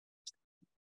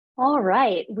All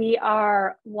right, we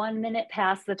are 1 minute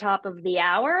past the top of the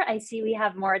hour. I see we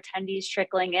have more attendees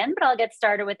trickling in, but I'll get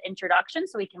started with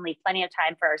introductions so we can leave plenty of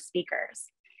time for our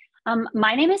speakers.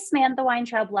 My name is Samantha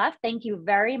Weintraub-Leff. Thank you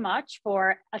very much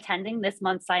for attending this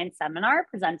month's science seminar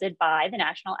presented by the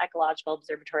National Ecological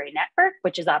Observatory Network,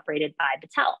 which is operated by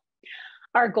Battelle.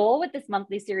 Our goal with this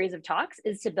monthly series of talks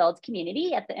is to build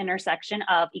community at the intersection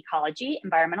of ecology,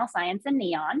 environmental science, and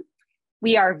NEON.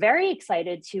 We are very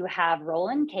excited to have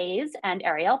Roland Kays and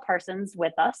Arielle Parsons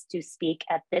with us to speak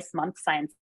at this month's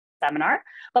science seminar.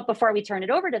 But before we turn it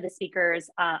over to the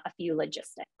speakers, a few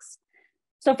logistics.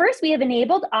 So first, we have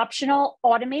enabled optional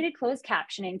automated closed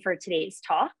captioning for today's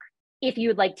talk. If you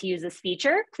would like to use this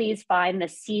feature, please find the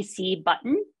CC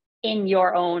button in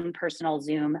your own personal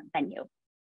Zoom menu.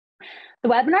 The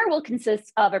webinar will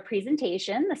consist of a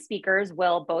presentation. The speakers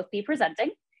will both be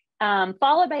presenting,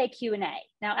 followed by a Q&A.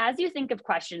 Now, as you think of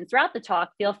questions throughout the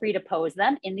talk, feel free to pose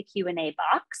them in the Q&A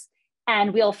box,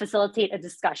 and we'll facilitate a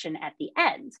discussion at the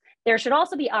end. There should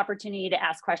also be opportunity to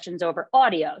ask questions over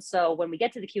audio. So when we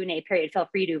get to the Q&A period, feel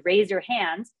free to raise your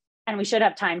hands, and we should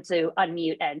have time to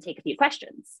unmute and take a few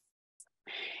questions.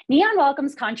 NEON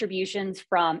welcomes contributions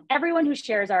from everyone who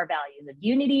shares our values of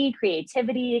unity,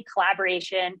 creativity,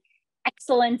 collaboration,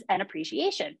 excellence, and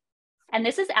appreciation. And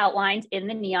this is outlined in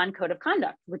the NEON Code of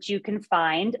Conduct, which you can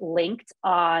find linked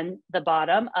on the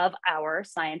bottom of our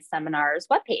Science Seminars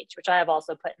webpage, which I have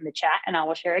also put in the chat and I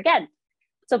will share again.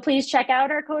 So please check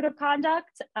out our Code of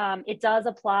Conduct. It does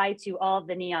apply to all of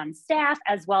the NEON staff,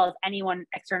 as well as anyone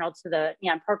external to the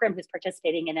NEON program who's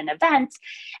participating in an event.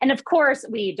 And of course,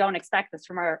 we don't expect this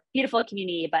from our beautiful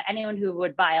community, but anyone who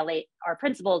would violate our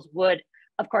principles would,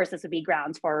 of course, this would be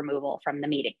grounds for removal from the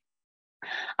meeting.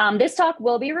 This talk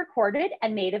will be recorded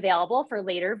and made available for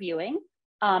later viewing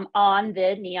on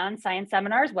the NEON Science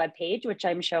Seminars webpage, which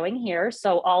I'm showing here.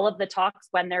 So all of the talks,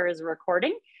 when there is a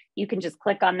recording, you can just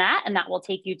click on that and that will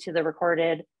take you to the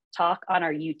recorded talk on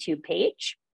our YouTube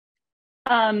page.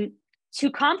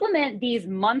 To complement these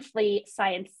monthly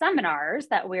science seminars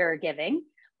that we're giving,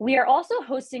 we are also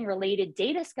hosting related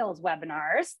data skills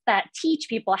webinars that teach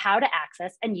people how to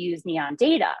access and use NEON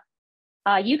data.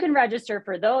 You can register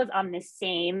for those on this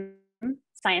same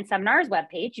Science Seminars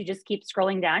webpage. You just keep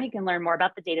scrolling down. You can learn more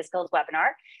about the data skills webinar.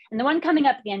 And the one coming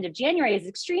up at the end of January is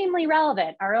extremely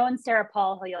relevant. Our own Sarah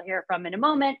Paul, who you'll hear from in a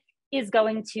moment, is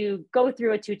going to go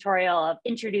through a tutorial of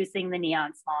introducing the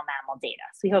NEON small mammal data.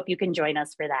 So we hope you can join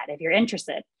us for that if you're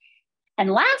interested. And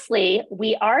lastly,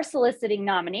 we are soliciting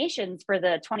nominations for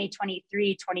the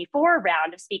 2023-24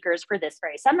 round of speakers for this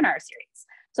very seminar series.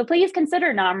 So please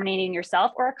consider nominating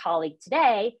yourself or a colleague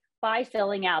today by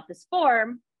filling out this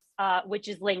form, which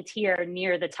is linked here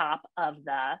near the top of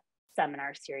the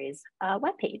seminar series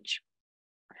webpage.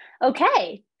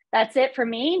 Okay, that's it for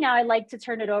me. Now I'd like to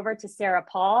turn it over to Sarah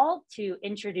Paul to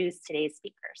introduce today's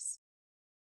speakers.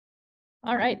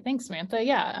 All right, thanks, Samantha.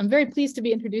 Yeah, I'm very pleased to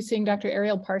be introducing Dr.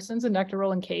 Arielle Parsons and Dr.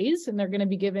 Roland Kays, and they're going to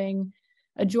be giving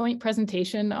a joint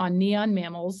presentation on NEON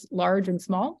mammals, large and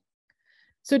small.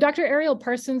 So Dr. Arielle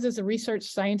Parsons is a research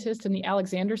scientist in the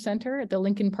Alexander Center at the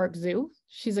Lincoln Park Zoo.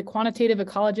 She's a quantitative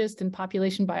ecologist and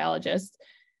population biologist,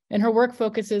 and her work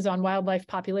focuses on wildlife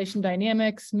population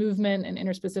dynamics, movement, and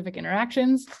interspecific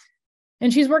interactions.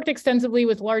 And she's worked extensively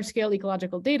with large-scale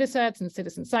ecological data sets and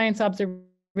citizen science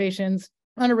observations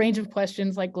on a range of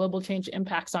questions like global change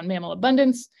impacts on mammal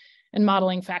abundance and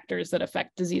modeling factors that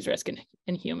affect disease risk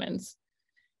in humans.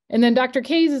 And then Dr.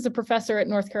 Kays is a professor at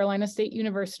North Carolina State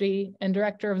University and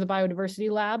director of the Biodiversity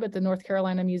Lab at the North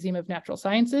Carolina Museum of Natural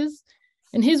Sciences.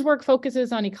 And his work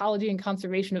focuses on ecology and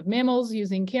conservation of mammals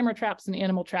using camera traps and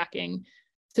animal tracking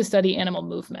to study animal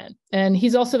movement. And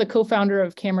he's also the co-founder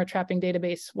of camera trapping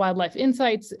database Wildlife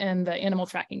Insights and the animal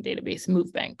tracking database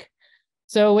MoveBank.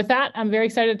 So with that, I'm very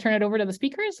excited to turn it over to the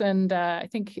speakers, and I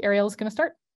think Arielle is going to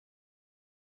start.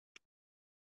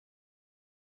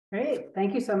 Great.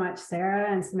 Thank you so much, Sarah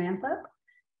and Samantha,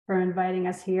 for inviting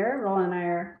us here. Roland and I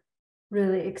are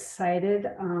really excited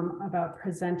about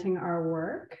presenting our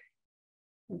work.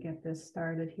 We'll get this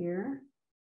started here.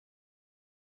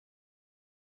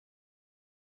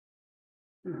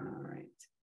 All right.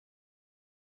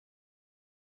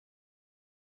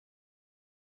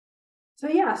 So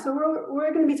yeah, so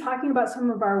we're going to be talking about some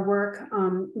of our work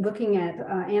looking at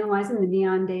analyzing the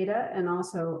NEON data and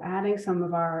also adding some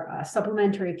of our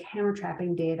supplementary camera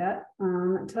trapping data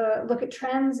to look at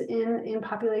trends in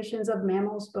populations of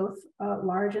mammals, both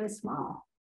large and small.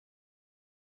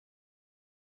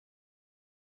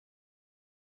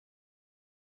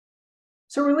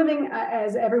 So we're living,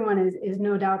 as everyone is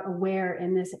no doubt aware,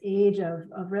 in this age of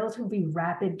relatively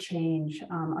rapid change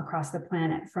across the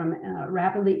planet, from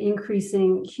rapidly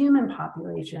increasing human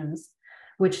populations,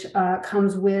 which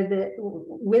comes with it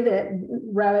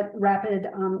rapid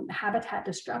habitat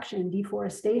destruction,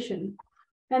 deforestation,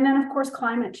 and then of course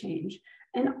climate change.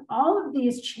 And all of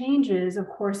these changes, of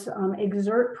course,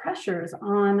 exert pressures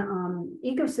on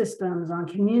ecosystems, on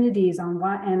communities, and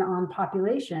on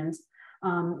populations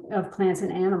of plants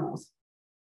and animals.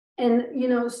 And,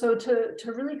 so to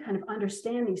really kind of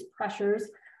understand these pressures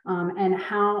and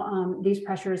how these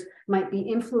pressures might be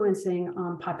influencing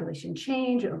population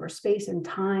change over space and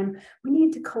time, we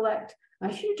need to collect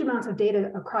huge amounts of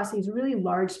data across these really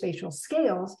large spatial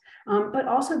scales, but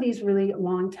also these really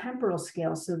long temporal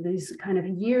scales. So these kind of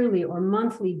yearly or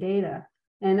monthly data,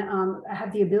 and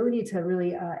have the ability to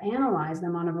really analyze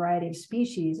them on a variety of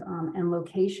species and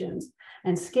locations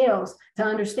and scales to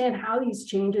understand how these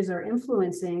changes are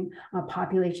influencing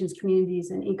populations, communities,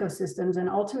 and ecosystems, and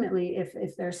ultimately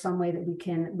if there's some way that we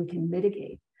can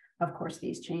mitigate, of course,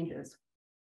 these changes.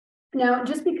 Now,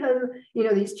 just because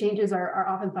these changes are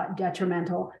often thought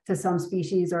detrimental to some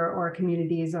species or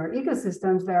communities or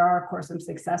ecosystems, there are, of course, some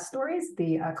success stories.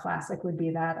 The classic would be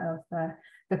that of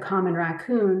the common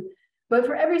raccoon. But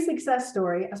for every success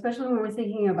story, especially when we're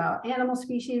thinking about animal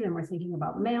species and we're thinking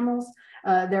about mammals,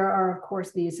 there are, of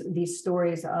course, these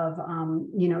stories of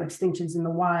extinctions in the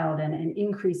wild and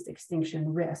increased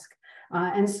extinction risk.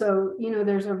 And so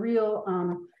there's a real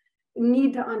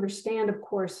need to understand, of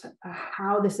course,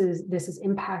 how this is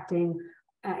impacting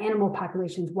animal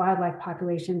populations, wildlife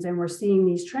populations, and we're seeing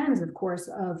these trends, of course,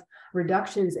 of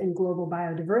reductions in global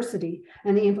biodiversity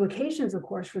and the implications, of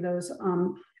course, for those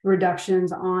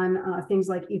reductions on things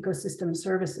like ecosystem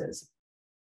services.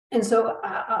 And so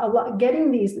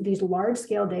getting these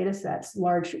large-scale data sets,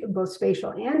 both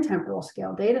spatial and temporal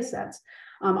scale data sets,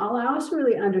 allow us to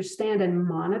really understand and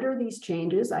monitor these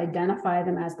changes, identify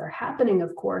them as they're happening,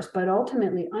 of course, but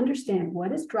ultimately understand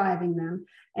what is driving them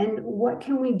and what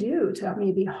can we do to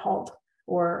maybe halt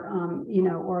or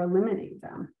eliminate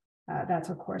them. That's,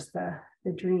 of course, the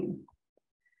dream.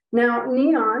 Now,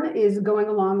 NEON is going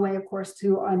a long way, of course,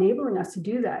 to enabling us to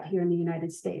do that here in the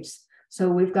United States. So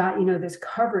we've got, this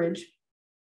coverage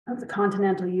of the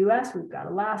continental US, we've got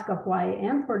Alaska, Hawaii,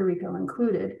 and Puerto Rico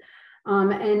included.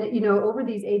 And, over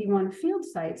these 81 field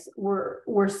sites,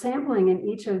 we're sampling in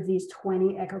each of these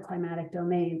 20 ecoclimatic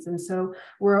domains. And so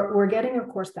we're getting, of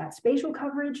course, that spatial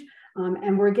coverage,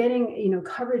 and we're getting,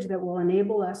 coverage that will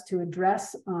enable us to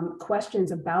address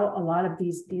questions about a lot of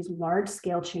these large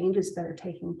scale changes that are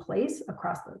taking place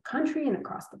across the country and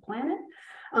across the planet.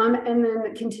 And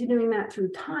then continuing that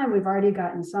through time, we've already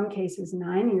got, in some cases,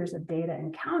 9 years of data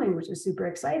and counting, which is super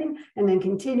exciting. And then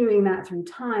continuing that through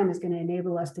time is going to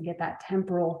enable us to get that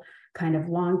temporal, kind of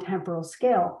long temporal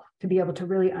scale to be able to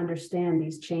really understand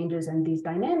these changes and these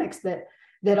dynamics that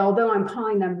although I'm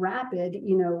calling them rapid,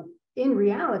 in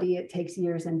reality, it takes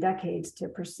years and decades to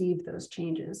perceive those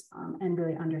changes and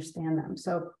really understand them.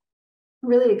 So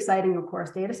really exciting, of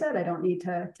course, data set. I don't need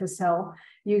to sell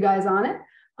you guys on it.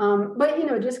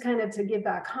 But, just kind of to give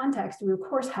that context, we, of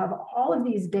course, have all of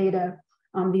these data,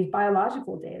 these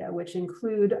biological data, which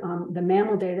include the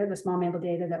mammal data, the small mammal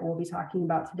data that we'll be talking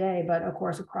about today, but, of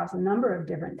course, across a number of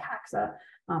different taxa,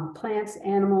 plants,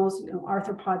 animals,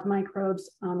 arthropods, microbes,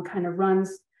 kind of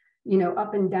runs,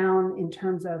 up and down in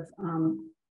terms of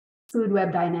food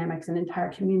web dynamics and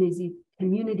entire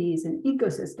communities and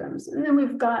ecosystems. And then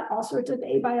we've got all sorts of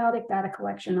abiotic data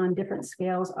collection on different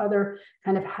scales, other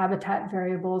kind of habitat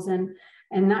variables. And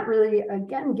that really,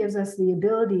 again, gives us the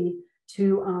ability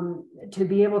to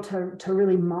be able to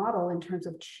really model in terms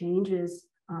of changes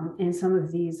in some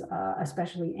of these,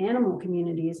 especially animal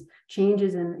communities,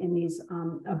 changes in these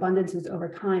abundances over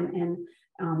time,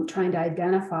 and trying to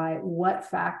identify what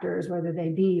factors, whether they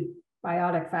be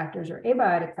biotic factors or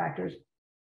abiotic factors,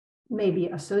 may be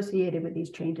associated with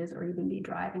these changes or even be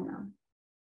driving them.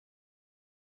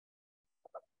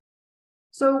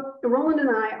 So Roland and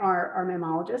I are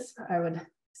mammalogists, I would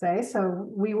say, so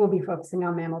we will be focusing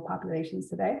on mammal populations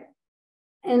today.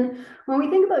 And when we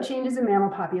think about changes in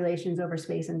mammal populations over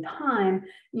space and time,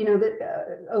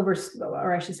 over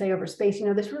space,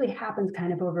 this really happens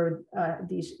kind of over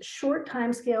these short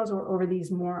timescales or over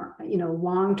these more,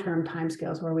 long-term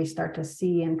timescales where we start to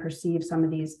see and perceive some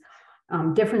of these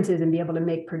differences and be able to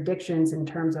make predictions in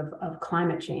terms of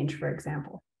climate change, for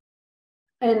example.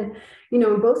 And, you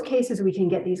know, in both cases, we can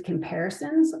get these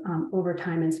comparisons over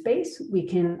time and space. We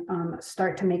can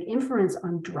start to make inference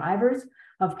on drivers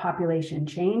of population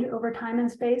change over time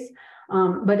and space.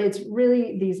 But it's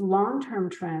really these long-term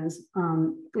trends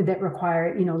that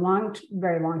require, you know,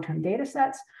 very long-term data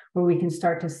sets where we can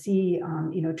start to see,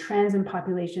 you know, trends in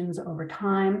populations over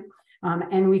time.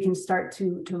 And we can start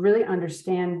to really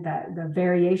understand that the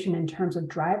variation in terms of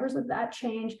drivers of that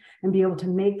change and be able to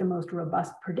make the most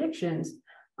robust predictions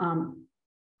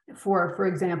for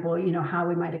example, you know, how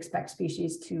we might expect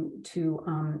species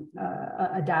to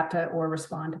adapt to or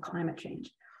respond to climate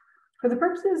change. For the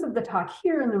purposes of the talk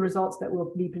here and the results that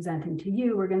we'll be presenting to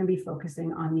you, we're going to be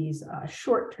focusing on these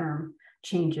short-term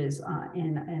changes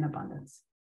in abundance.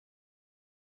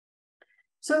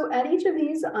 So at each of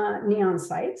these NEON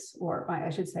sites, or I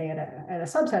should say at a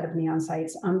subset of NEON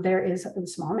sites, there is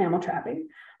small mammal trapping.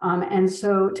 And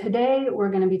so today we're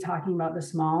going to be talking about the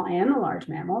small and the large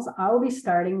mammals. I will be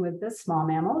starting with the small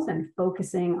mammals and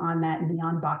focusing on that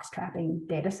NEON box trapping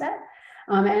data set.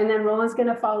 And then Roland's going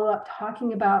to follow up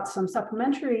talking about some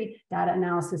supplementary data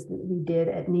analysis that we did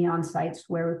at NEON sites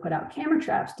where we put out camera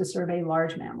traps to survey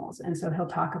large mammals. And so he'll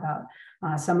talk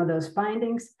about some of those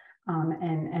findings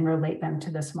and relate them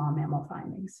to the small mammal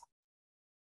findings.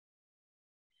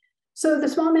 So the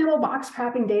small mammal box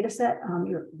trapping data set,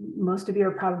 most of you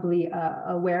are probably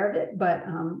aware of it, but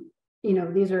you know,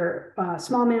 these are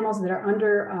small mammals that are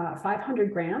under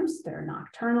 500 grams. They're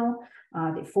nocturnal.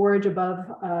 They forage above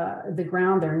the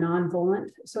ground. They're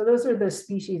non-volant. So those are the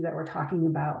species that we're talking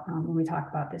about when we talk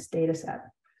about this data set.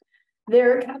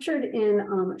 They're captured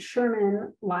in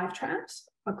Sherman live traps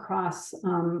across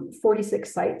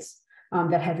 46 sites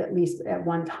that have at least at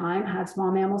one time had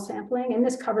small mammal sampling. And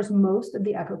this covers most of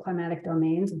the ecoclimatic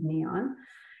domains of NEON.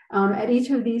 At each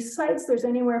of these sites, there's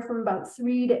anywhere from about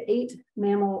 3 to 8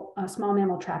 small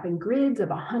mammal trapping grids of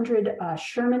 100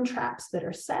 Sherman traps that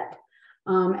are set.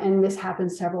 And this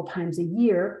happens several times a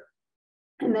year.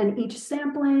 And then each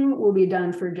sampling will be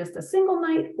done for just a single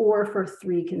night or for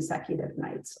 3 consecutive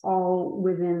nights, all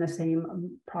within the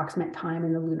same approximate time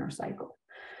in the lunar cycle.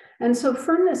 And so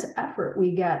from this effort,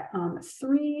 we get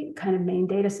 3 kind of main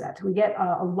data sets. We get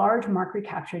a large mark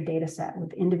recapture data set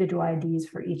with individual IDs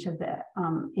for each of the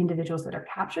individuals that are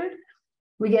captured.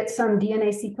 We get some DNA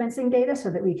sequencing data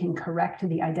so that we can correct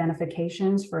the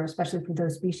identifications for, especially for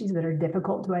those species that are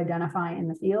difficult to identify in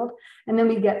the field. And then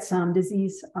we get some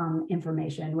disease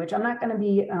information, which I'm not going to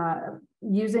be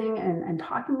using and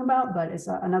talking about, but it's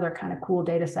another kind of cool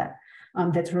data set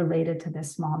that's related to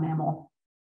this small mammal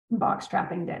box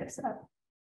trapping data set.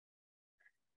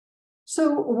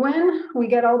 So when we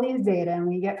get all these data and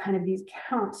we get kind of these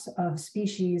counts of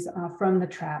species from the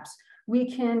traps,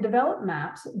 we can develop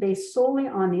maps based solely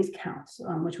on these counts,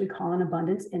 which we call an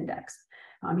abundance index.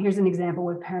 Here's an example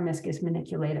with Peromyscus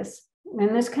maniculatus.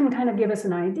 And this can kind of give us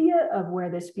an idea of where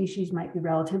this species might be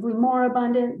relatively more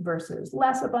abundant versus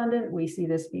less abundant. We see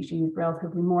this species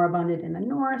relatively more abundant in the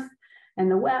north and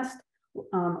the west,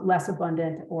 less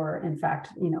abundant, or in fact,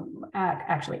 you know,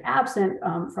 actually absent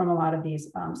from a lot of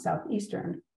these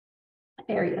southeastern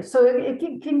areas. So it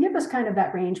can give us kind of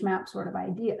that range map sort of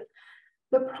idea.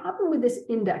 The problem with this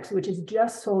index, which is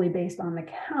just solely based on the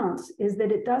counts, is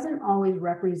that it doesn't always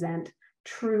represent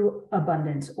true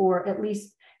abundance, or at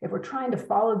least if we're trying to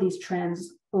follow these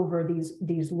trends over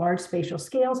these large spatial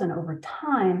scales and over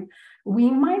time,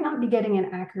 we might not be getting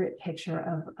an accurate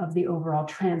picture of the overall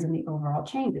trends and the overall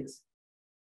changes.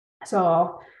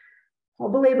 So I'll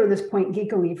belabor this point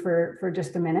geekily for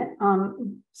just a minute.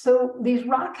 So these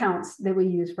raw counts that we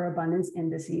use for abundance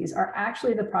indices are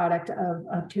actually the product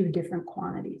of 2 different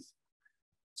quantities.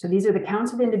 So these are the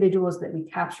counts of individuals that we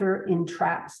capture in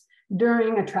traps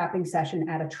during a trapping session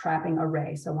at a trapping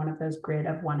array. So one of those grid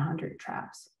of 100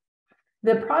 traps.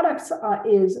 The product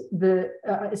is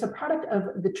a product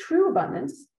of the true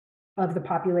abundance of the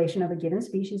population of a given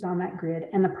species on that grid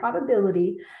and the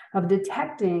probability of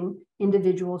detecting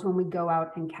individuals when we go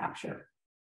out and capture.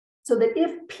 So that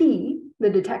if P, the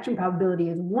detection probability,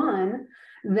 is 1,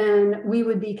 then we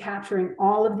would be capturing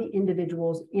all of the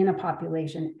individuals in a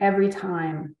population every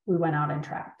time we went out and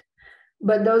trapped.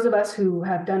 But those of us who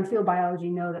have done field biology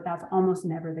know that that's almost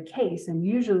never the case. And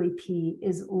usually P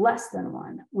is less than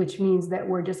 1, which means that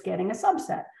we're just getting a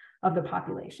subset of the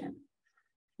population.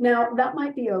 Now, that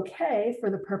might be okay for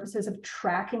the purposes of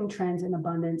tracking trends in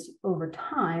abundance over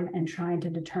time and trying to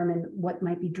determine what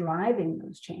might be driving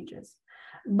those changes.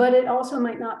 But it also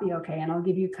might not be okay, and I'll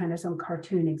give you kind of some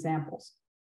cartoon examples.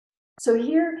 So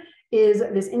here is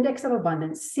this index of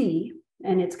abundance, C,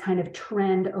 and its kind of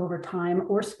trend over time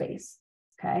or space.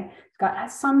 okay? It's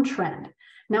got some trend.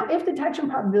 Now, if detection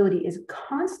probability is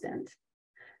constant,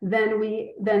 then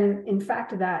in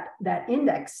fact that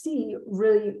index C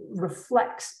really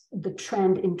reflects the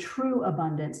trend in true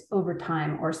abundance over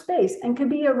time or space and could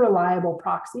be a reliable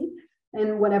proxy.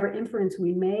 And whatever inference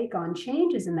we make on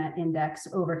changes in that index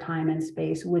over time and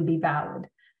space would be valid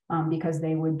because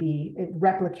they would be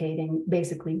replicating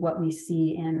basically what we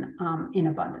see in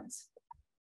abundance.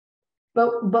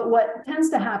 But what tends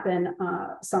to happen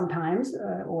sometimes,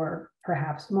 or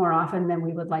perhaps more often than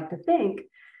we would like to think,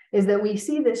 is that we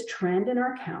see this trend in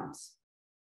our counts.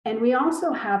 And we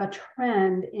also have a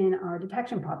trend in our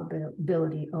detection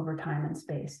probability over time and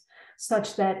space,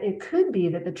 such that it could be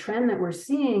that the trend that we're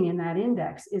seeing in that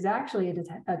index is actually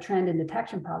a trend in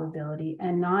detection probability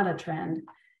and not a trend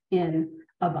in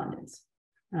abundance.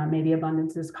 Maybe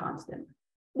abundance is constant.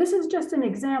 This is just an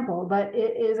example, but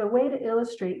it is a way to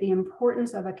illustrate the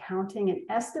importance of accounting and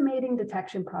estimating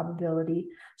detection probability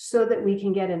so that we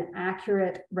can get an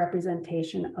accurate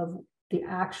representation of the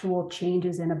actual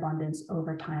changes in abundance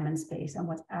over time and space and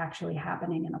what's actually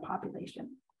happening in a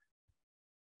population.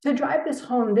 To drive this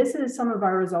home, this is some of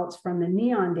our results from the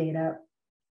NEON data,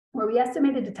 where we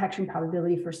estimated detection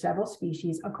probability for several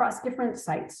species across different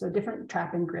sites, so different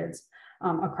trapping grids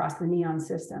across the NEON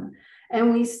system.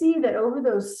 And we see that over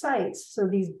those sites, so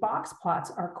these box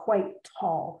plots are quite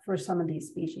tall for some of these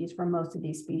species, for most of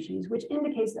these species, which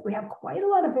indicates that we have quite a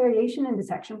lot of variation in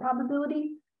detection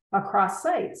probability across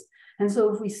sites. And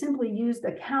so if we simply use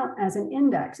the count as an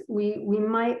index, we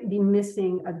might be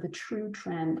missing the true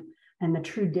trend and the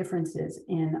true differences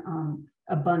in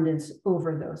abundance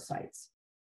over those sites.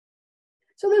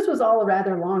 So this was all a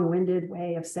rather long-winded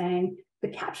way of saying the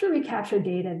capture-recapture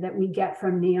data that we get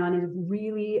from NEON is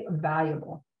really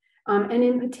valuable. And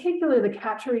in particular, the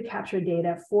capture-recapture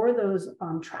data for those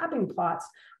trapping plots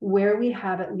where we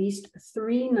have at least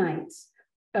 3 nights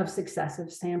of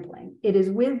successive sampling. It is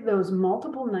with those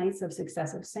multiple nights of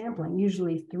successive sampling,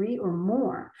 usually 3 or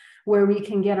more, where we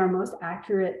can get our most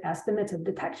accurate estimates of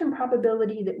detection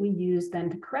probability that we use then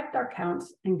to correct our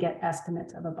counts and get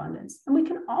estimates of abundance. And we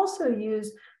can also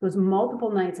use those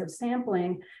multiple nights of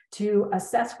sampling to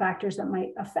assess factors that might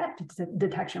affect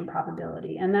detection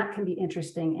probability. And that can be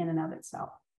interesting in and of itself.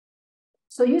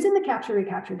 So using the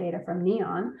capture-recapture data from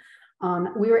NEON,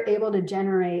 we were able to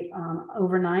generate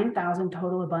over 9,000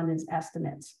 total abundance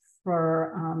estimates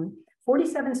for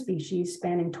 47 species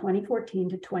spanning 2014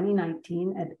 to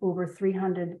 2019 at over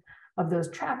 300 of those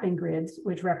trapping grids,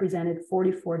 which represented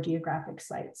 44 geographic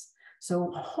sites.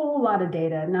 So a whole lot of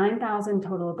data, 9,000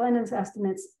 total abundance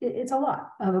estimates. It's a lot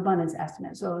of abundance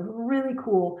estimates. So it's really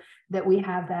cool that we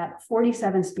have that.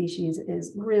 47 species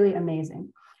is really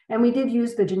amazing. And we did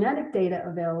use the genetic data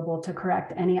available to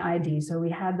correct any ID. So we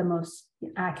had the most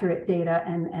accurate data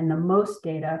and the most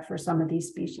data for some of these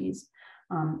species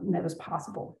that was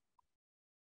possible.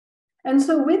 And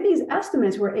so with these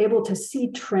estimates, we're able to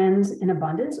see trends in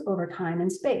abundance over time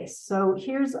and space. So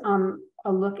here's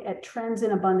a look at trends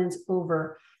in abundance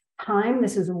over time.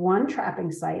 This is one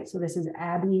trapping site. So this is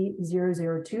Abbey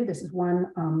 002. This is one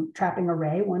trapping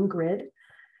array, one grid.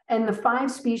 And the 5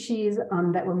 species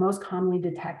that were most commonly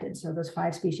detected, so those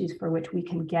 5 species for which we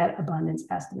can get abundance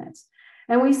estimates.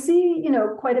 And we see,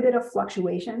 quite a bit of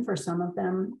fluctuation for some of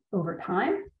them over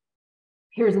time.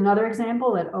 Here's another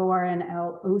example at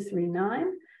ORNL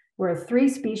 039, where 3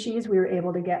 species, we were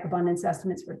able to get abundance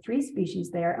estimates for 3 species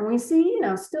there. And we see,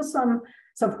 still some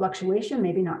fluctuation,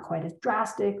 maybe not quite as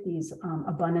drastic. These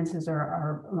abundances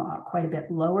are quite a bit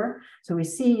lower. So we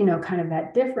see, kind of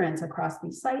that difference across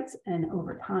these sites and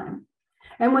over time.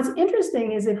 And what's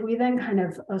interesting is if we then kind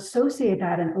of associate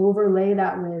that and overlay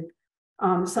that with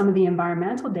some of the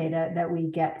environmental data that we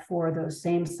get for those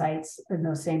same sites in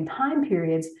those same time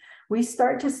periods, we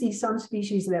start to see some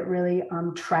species that really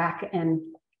track and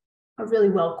are really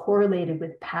well correlated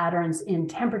with patterns in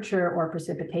temperature or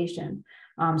precipitation.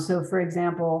 So for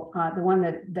example, the one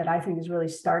that I think is really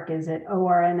stark is at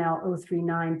ORNL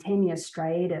 039, Tamias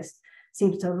striatus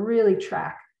seems to really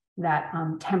track that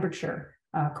temperature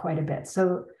quite a bit.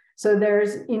 So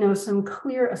there's, some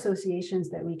clear associations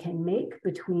that we can make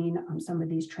between some of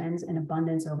these trends in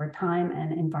abundance over time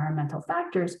and environmental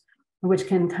factors, which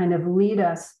can kind of lead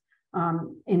us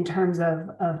in terms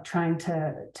of trying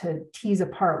to tease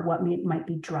apart what might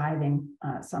be driving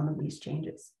some of these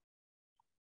changes.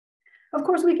 Of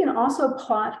course, we can also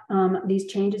plot these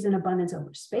changes in abundance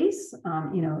over space.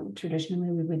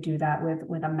 Traditionally we would do that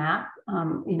with a map,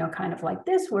 kind of like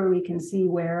this, where we can see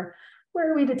where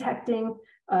are we detecting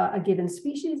a given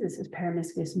species. This is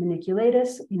Peromyscus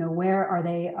maniculatus. Where are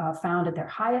they found at their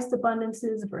highest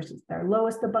abundances versus their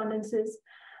lowest abundances?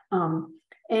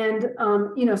 And,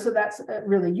 so that's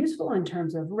really useful in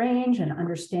terms of range and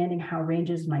understanding how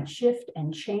ranges might shift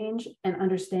and change, and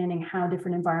understanding how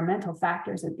different environmental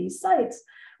factors at these sites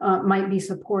might be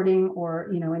supporting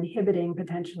or, inhibiting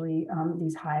potentially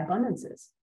these high abundances.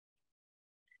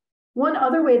 One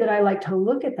other way that I like to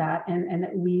look at that, and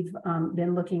that we've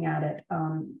been looking at it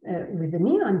with the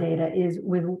NEON data, is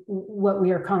with what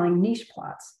we are calling niche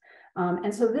plots.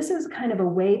 And so this is kind of a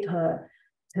way to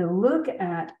look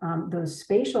at those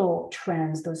spatial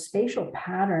trends, those spatial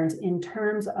patterns in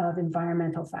terms of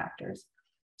environmental factors.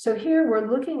 So here we're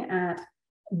looking at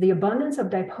the abundance of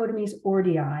dipodomys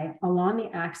ordii along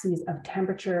the axes of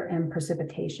temperature and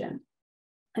precipitation.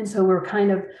 And so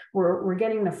we're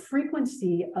getting the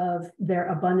frequency of their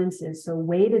abundances, so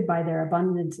weighted by their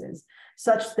abundances,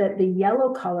 such that the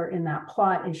yellow color in that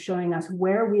plot is showing us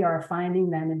where we are finding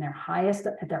them at their highest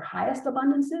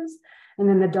abundances. And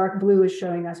then the dark blue is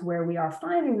showing us where we are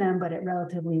finding them, but at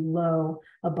relatively low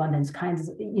abundance, kind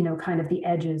of the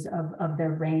edges of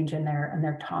their range and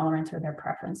their tolerance or their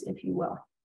preference, if you will.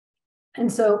 And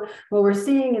so what we're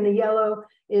seeing in the yellow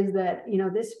is that,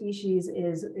 this species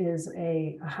is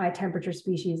a high temperature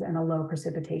species and a low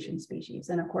precipitation species.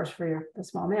 And of course, for the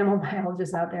small mammal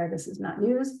biologists out there, this is not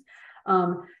news.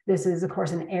 This is, of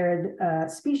course, an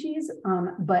arid species,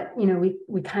 but,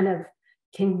 we kind of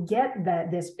can get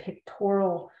this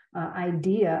pictorial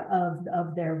idea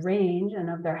of their range and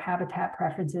of their habitat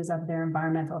preferences, of their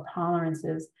environmental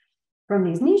tolerances from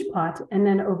these niche plots. And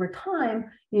then over time,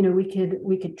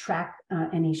 we could track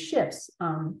any shifts,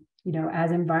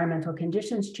 as environmental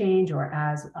conditions change or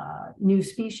as new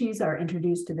species are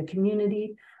introduced to the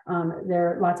community.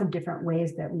 There are lots of different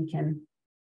ways that we can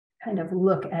kind of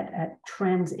look at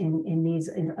trends in these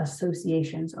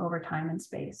associations over time and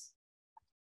space.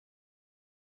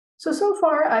 So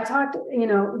far I've talked,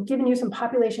 given you some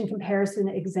population comparison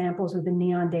examples with the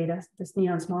NEON data, this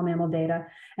NEON small mammal data,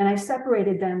 and I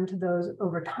separated them to those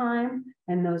over time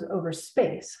and those over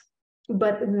space.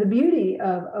 But the beauty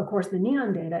of course, the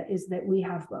NEON data is that we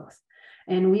have both,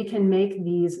 and we can make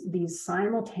these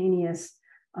simultaneous,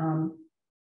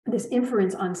 this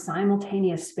inference on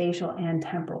simultaneous spatial and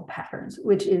temporal patterns,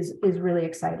 which is really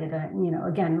exciting.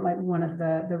 Again, like one of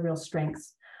the real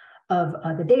strengths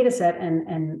of the data set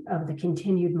and of the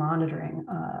continued monitoring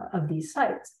of these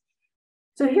sites.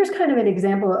 So here's kind of an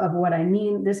example of what I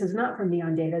mean. This is not from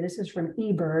NEON data, this is from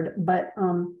eBird, but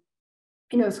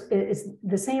it's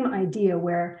the same idea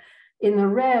where in the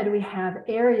red, we have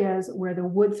areas where the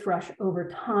wood thrush over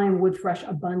time, wood thrush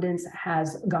abundance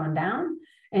has gone down.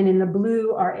 And in the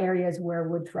blue are areas where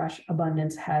wood thrush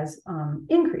abundance has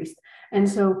increased. And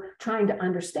so trying to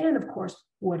understand, of course,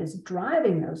 what is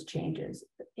driving those changes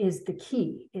is the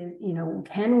key.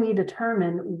 Can we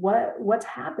determine what's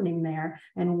happening there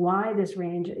and why this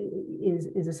range is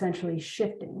essentially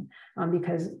shifting?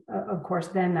 Because of course,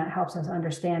 then that helps us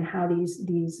understand how these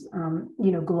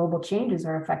global changes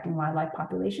are affecting wildlife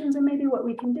populations and maybe what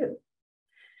we can do.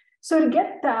 So to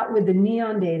get that with the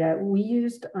NEON data, we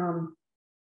used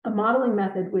a modeling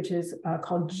method which is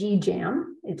called GJAM.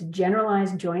 It's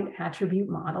generalized joint attribute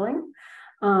modeling.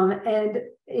 And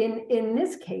in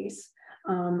this case,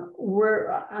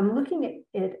 I'm looking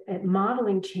at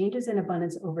modeling changes in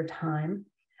abundance over time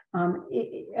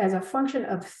as a function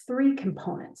of three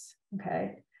components,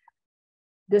 okay?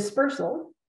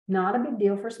 Dispersal, not a big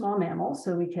deal for small mammals,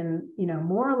 so we can,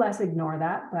 more or less ignore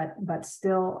that, but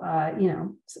still,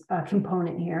 a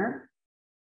component here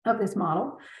of this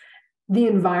model. The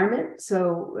environment,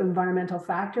 so environmental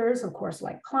factors, of course,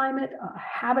 like climate,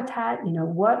 habitat,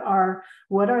 what are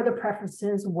the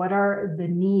preferences, what are the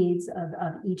needs of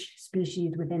each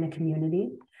species within a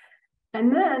community.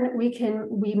 And then we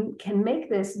can make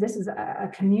this is a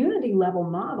community level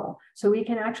model, so we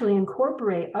can actually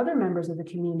incorporate other members of the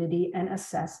community and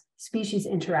assess species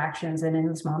interactions. And in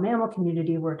the small mammal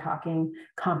community, we're talking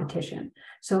competition.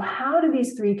 So how do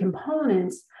these three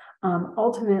components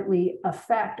ultimately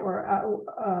affect or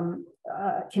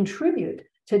contribute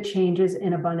to changes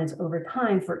in abundance over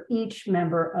time for each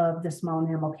member of the small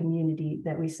mammal community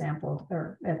that we sampled,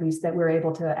 or at least that we're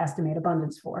able to estimate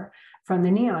abundance for from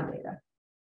the NEON data.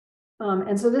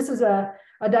 And so this is a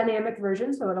dynamic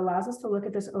version, so it allows us to look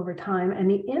at this over time.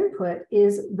 And the input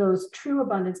is those true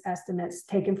abundance estimates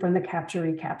taken from the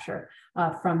capture-recapture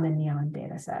from the NEON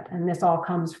data set. And this all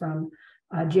comes from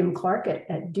Jim Clark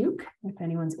at Duke, if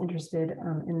anyone's interested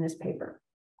in this paper.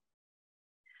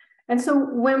 And so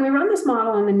when we run this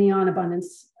model on the NEON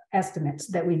abundance estimates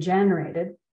that we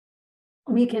generated,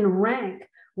 we can rank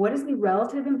what is the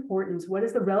relative importance, what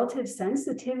is the relative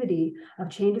sensitivity of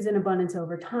changes in abundance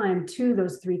over time to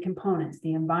those three components: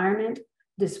 the environment,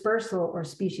 dispersal or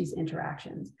species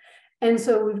interactions. And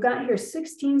so we've got here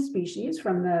 16 species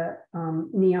from the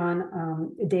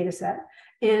NEON data set.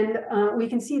 And we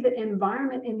can see that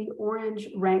environment in the orange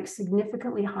ranks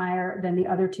significantly higher than the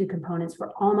other two components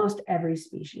for almost every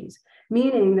species,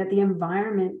 meaning that the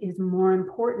environment is more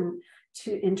important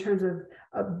in terms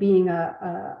of being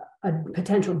a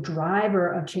potential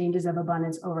driver of changes of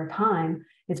abundance over time.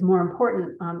 It's more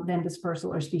important than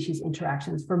dispersal or species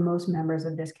interactions for most members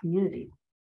of this community.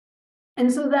 And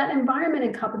so that environment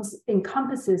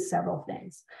encompasses several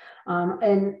things.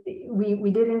 And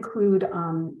we did include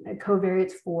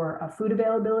covariates for food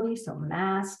availability, so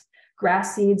mast,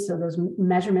 grass seeds, so those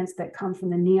measurements that come from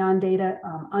the NEON data,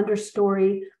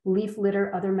 understory, leaf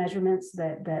litter, other measurements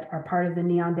that are part of the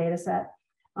NEON data set.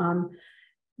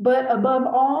 But above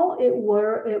all,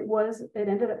 it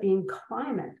ended up being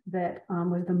climate that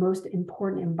was the most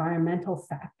important environmental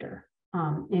factor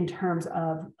in terms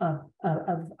of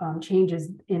changes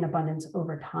in abundance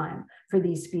over time for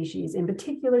these species. In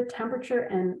particular, temperature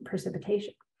and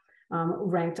precipitation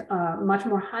ranked much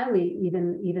more highly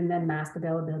even than mast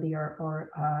availability or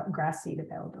grass seed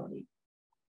availability.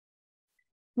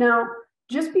 Now,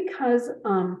 just because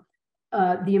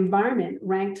the environment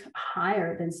ranked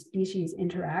higher than species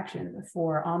interaction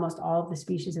for almost all of the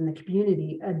species in the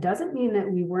community doesn't mean that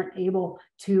we weren't able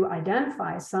to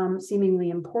identify some seemingly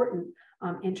important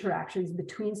interactions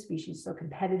between species, so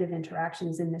competitive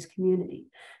interactions in this community.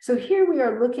 So here we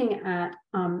are looking at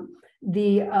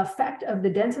the effect of the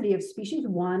density of species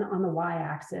 1 on the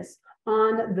y-axis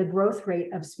on the growth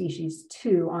rate of species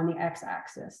 2 on the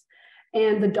x-axis.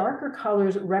 And the darker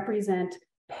colors represent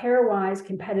pairwise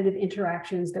competitive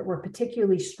interactions that were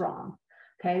particularly strong,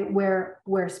 okay, where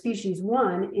species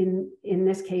 1, in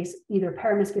this case, either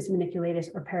Paramyscus maniculatus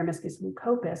or Paramyscus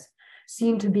leucopus,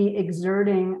 seem to be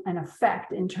exerting an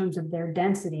effect in terms of their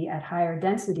density at higher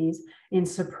densities in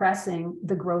suppressing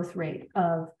the growth rate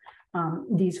of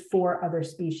these 4 other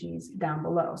species down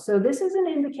below. So this is an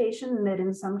indication that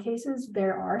in some cases,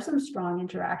 there are some strong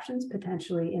interactions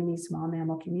potentially in these small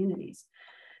mammal communities.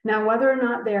 Now, whether or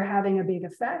not they're having a big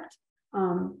effect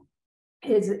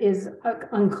is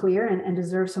unclear and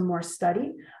deserves some more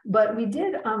study, but we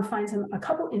did find a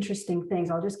couple interesting things.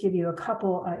 I'll just give you a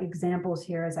couple examples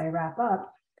here as I wrap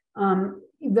up.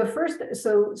 The first,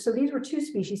 so these were 2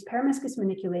 species, Paramyscus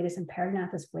maniculatus and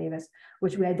Paragnathus flavus,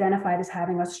 which we identified as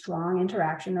having a strong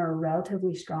interaction or a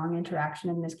relatively strong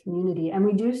interaction in this community. And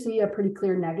we do see a pretty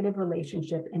clear negative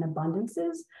relationship in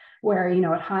abundances, where,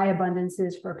 at high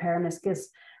abundances for Paramyscus,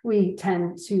 we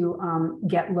tend to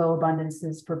get low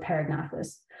abundances for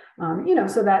Paragnathus.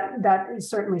 So that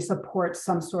certainly supports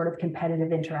some sort of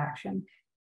competitive interaction.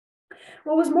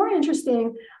 What was more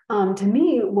interesting to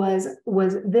me was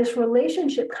this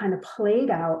relationship kind of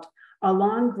played out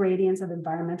along gradients of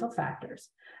environmental factors.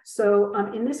 So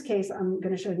in this case, I'm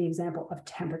going to show the example of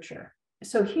temperature.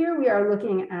 So here we are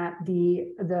looking at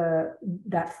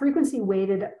that frequency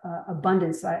weighted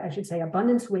abundance, I should say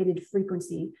abundance weighted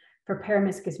frequency for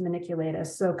Paramyscus maniculatus.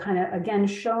 So kind of again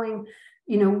showing,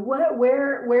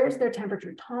 where is their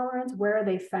temperature tolerance? Where are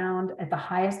they found at the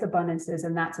highest abundances?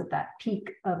 And that's at that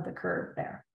peak of the curve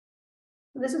there.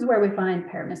 This is where we find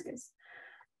Paramyscus.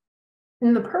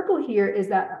 And the purple here is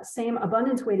that same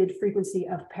abundance weighted frequency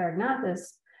of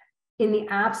Paragnathus in the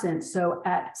absence, so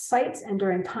at sites and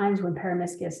during times when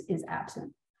Paramyscus is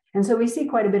absent. And so we see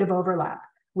quite a bit of overlap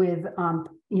with,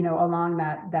 along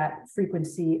that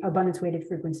frequency, abundance weighted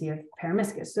frequency of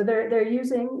Paramyscus. So they're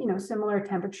using, similar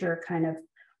temperature kind of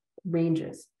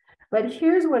ranges. But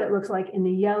here's what it looks like in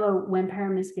the yellow when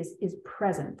Paramyscus is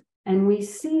present. And we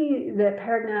see that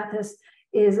Paragnathus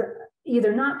is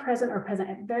either not present or present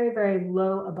at very, very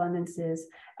low abundances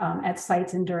at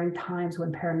sites and during times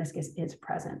when Paramyscus is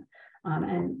present.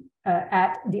 And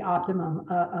at the optimum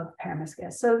of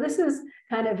Paramyscus. So this is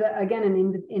kind of, again,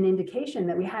 an indication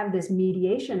that we have this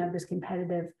mediation of this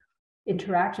competitive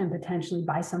interaction potentially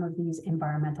by some of these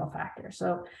environmental factors.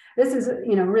 So this is,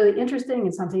 really interesting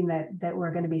and something that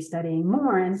we're going to be studying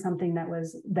more, and something that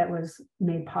was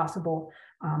made possible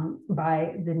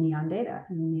by the NEON data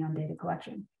and the NEON data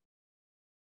collection.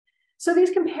 So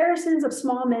these comparisons of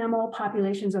small mammal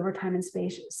populations over time and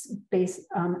space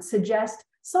suggest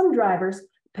some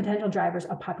potential drivers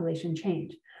of population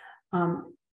change.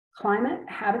 Climate,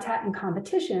 habitat, and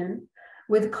competition,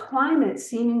 with climate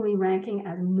seemingly ranking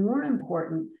as more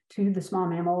important to the small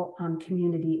mammal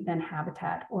community than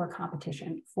habitat or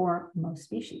competition for most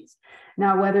species.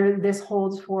 Now, whether this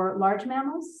holds for large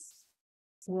mammals,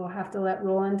 we'll have to let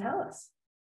Roland tell us.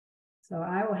 So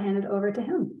I will hand it over to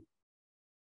him.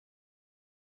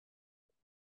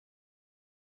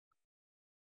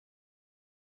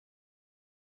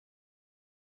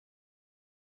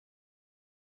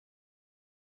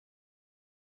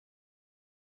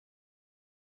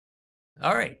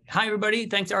 All right. Hi, everybody.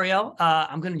 Thanks, Arielle.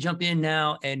 I'm going to jump in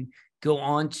now and go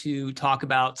on to talk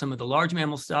about some of the large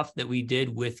mammal stuff that we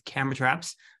did with camera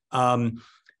traps.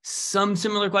 Some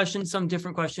similar questions, some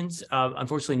different questions.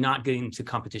 Unfortunately, not getting to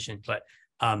competition, but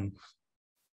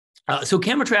so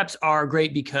camera traps are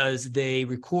great because they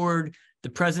record the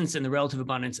presence and the relative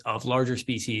abundance of larger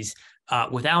species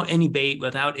without any bait,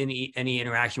 without any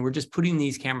interaction. We're just putting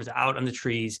these cameras out on the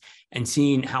trees and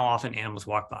seeing how often animals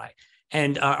walk by.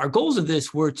 And our goals of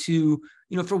this were to,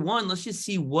 for one, let's just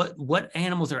see what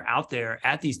animals are out there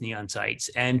at these neon sites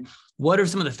and what are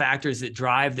some of the factors that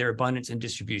drive their abundance and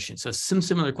distribution. So some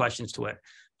similar questions to what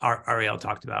Arielle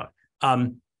talked about.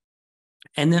 And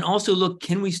then also look,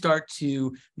 can we start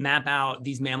to map out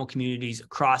these mammal communities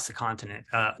across the continent?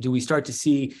 Do we start to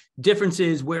see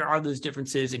differences? Where are those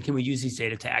differences? And can we use these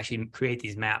data to actually create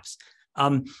these maps?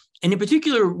 And in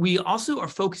particular, we also are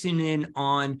focusing in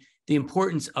on the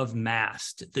importance of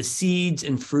mast, the seeds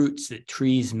and fruits that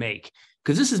trees make,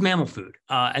 because this is mammal food.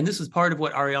 And this was part of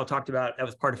what Arielle talked about. That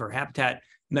was part of her habitat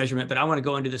measurement, but I want to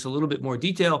go into this a little bit more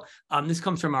detail. This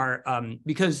comes from our,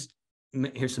 because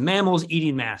here's some mammals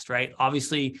eating mast, right?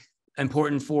 Obviously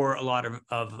important for a lot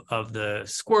of the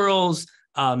squirrels,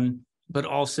 but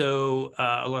also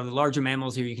a lot of the larger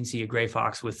mammals. Here you can see a gray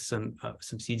fox with some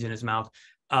seeds in his mouth.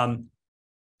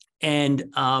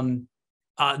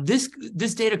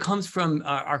 This data comes from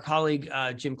our colleague,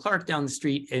 Jim Clark down the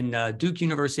street in Duke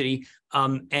University.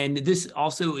 And this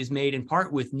also is made in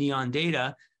part with neon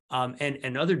data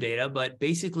and other data, but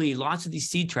basically lots of these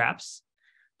seed traps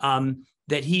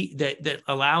that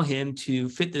allow him to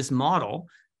fit this model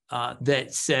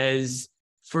that says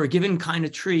for a given kind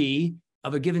of tree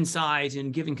of a given size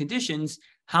and given conditions,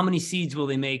 how many seeds will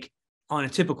they make on a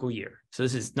typical year? So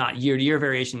this is not year-to-year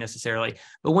variation necessarily,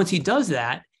 but once he does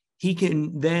that, he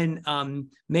can then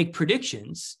make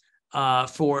predictions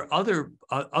for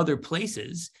other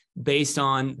places based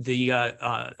on the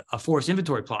a forest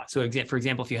inventory plot. So for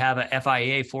example, if you have a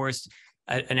FIA forest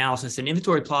analysis and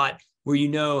inventory plot where you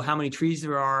know how many trees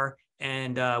there are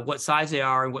and what size they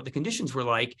are and what the conditions were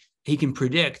like, he can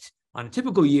predict on a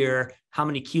typical year how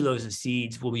many kilos of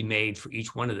seeds will be made for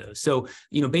each one of those. So,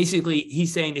 basically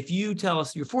he's saying, if you tell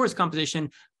us your forest composition,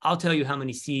 I'll tell you how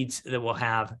many seeds that we'll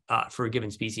have for a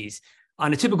given species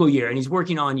on a typical year. And he's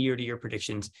working on year-to-year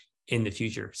predictions in the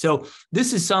future. So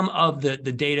this is some of the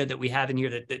data that we have in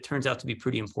here that turns out to be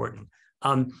pretty important.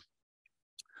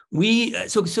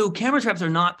 So camera traps are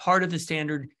not part of the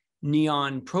standard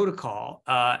neon protocol.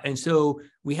 And so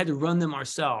we had to run them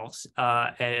ourselves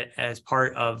as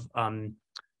part of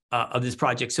this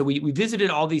project. So we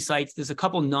visited all these sites. There's a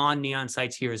couple non-neon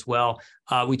sites here as well.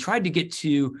 We tried to get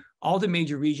to all the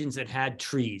major regions that had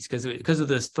trees because of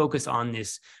this focus on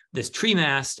this tree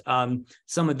mast.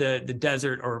 Some of the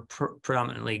desert or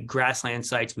predominantly grassland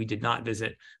sites we did not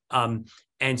visit.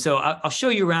 And so I'll show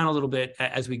you around a little bit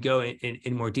as we go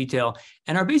in more detail.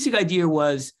 And our basic idea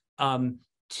was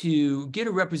to get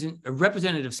a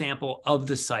representative sample of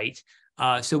the site.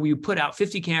 So we put out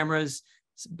 50 cameras,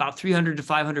 about 300 to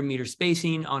 500 meter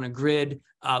spacing on a grid.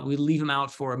 We leave them out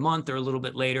for a month or a little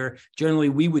bit later. Generally,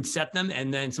 we would set them,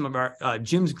 and then some of our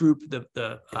Jim's group,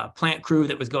 the plant crew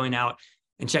that was going out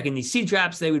and checking these seed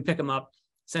traps, they would pick them up,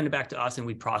 send it back to us, and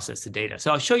we'd process the data.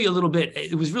 So I'll show you a little bit.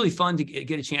 It was really fun to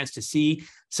get a chance to see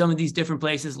some of these different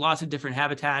places, lots of different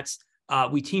habitats.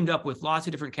 We teamed up with lots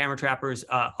of different camera trappers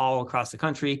all across the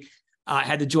country.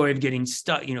 Had the joy of getting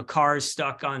stuck, cars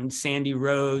stuck on sandy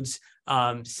roads,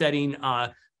 setting,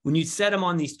 when you set them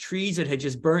on these trees that had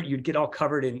just burnt, you'd get all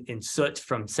covered in soot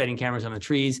from setting cameras on the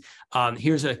trees.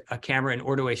 Here's a camera, an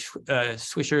Ordway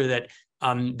Swisher that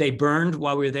they burned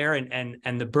while we were there,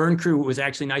 and the burn crew was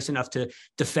actually nice enough to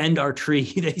defend our tree.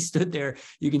 They stood there.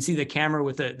 You can see the camera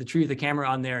with the tree with the camera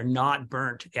on there, not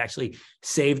burnt. It actually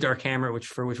saved our camera,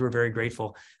 for which we're very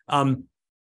grateful.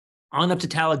 On up to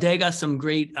Talladega, some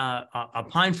great a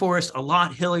pine forest, a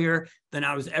lot hillier than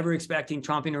I was ever expecting.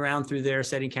 Tromping around through there,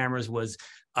 setting cameras was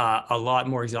a lot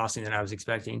more exhausting than I was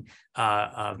expecting.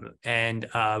 And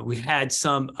we had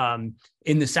some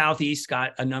in the southeast,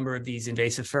 got a number of these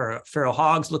invasive feral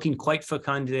hogs looking quite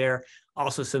fecund there.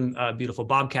 Also some beautiful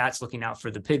bobcats looking out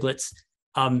for the piglets.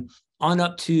 On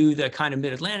up to the kind of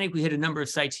mid-Atlantic, we hit a number of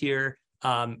sites here.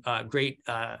 Great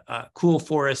cool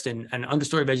forest and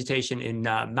understory vegetation in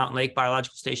Mountain Lake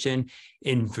Biological Station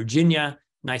in Virginia.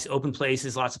 Nice open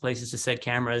places, lots of places to set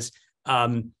cameras.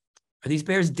 Are these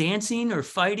bears dancing or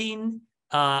fighting?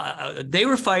 They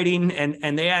were fighting,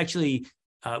 and they actually,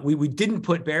 we didn't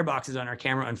put bear boxes on our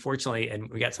camera, unfortunately, and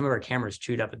we got some of our cameras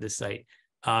chewed up at this site.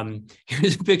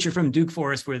 Here's a picture from Duke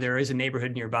Forest where there is a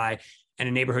neighborhood nearby. and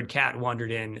a neighborhood cat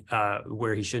wandered in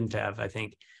where he shouldn't have, I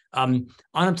think. On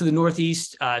up to the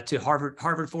northeast to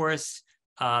Harvard Forest,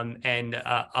 and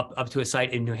up to a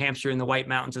site in New Hampshire in the White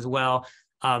Mountains as well.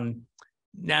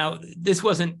 Now, this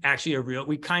wasn't actually a real,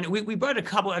 we brought a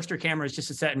couple extra cameras just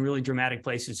to set in really dramatic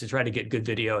places to try to get good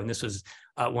video, and this was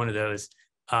one of those.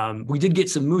 We did get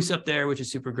some moose up there, which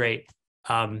is super great.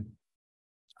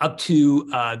 Up to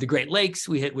the Great Lakes,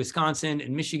 we hit Wisconsin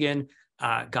and Michigan,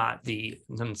 got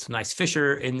some nice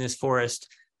fisher in this forest.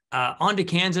 On to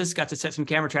Kansas, got to set some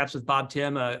camera traps with Bob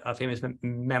Tim, a famous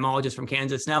mammologist from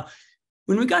Kansas. Now,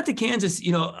 when we got to Kansas,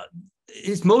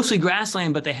 it's mostly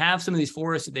grassland, but they have some of these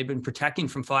forests that they've been protecting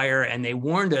from fire. And they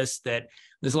warned us that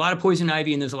there's a lot of poison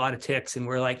ivy and there's a lot of ticks. And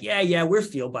we're like, yeah, we're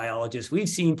field biologists. We've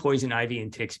seen poison ivy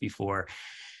and ticks before.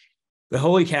 But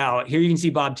holy cow, here you can see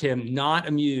Bob Tim not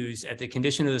amused at the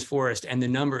condition of this forest and the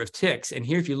number of ticks. And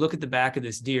here, if you look at the back of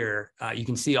this deer, you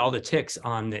can see all the ticks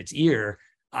on its ear.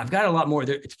 I've got a lot more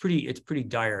there. It's pretty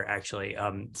dire, actually.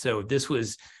 So this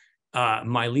was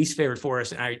my least favorite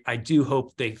forest, and I do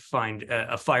hope they find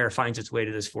a fire finds its way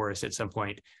to this forest at some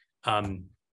point. And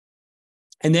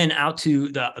then out to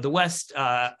the west,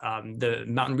 the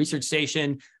Mountain Research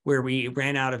Station, where we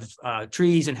ran out of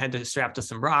trees and had to strap to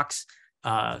some rocks.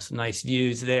 Some nice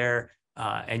views there.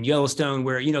 And Yellowstone,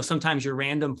 where sometimes your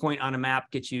random point on a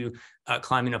map gets you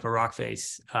climbing up a rock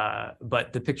face,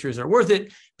 but the pictures are worth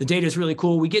it. The data is really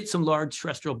cool. We get some large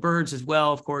terrestrial birds as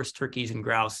well, of course, turkeys and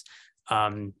grouse.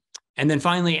 And then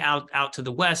finally out to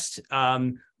the west,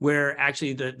 where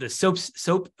actually the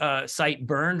soap site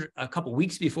burned a couple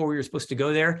weeks before we were supposed to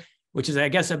go there, which is, I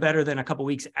guess, better than a couple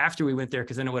weeks after we went there,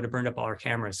 because then it would have burned up all our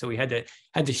cameras. So we had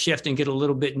to shift and get a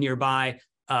little bit nearby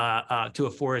to a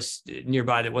forest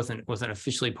nearby that wasn't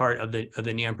officially part of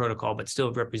the NEON protocol, but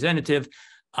still representative.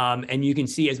 And you can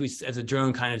see as the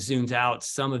drone kind of zooms out,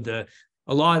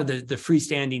 a lot of the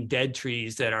freestanding dead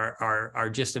trees that are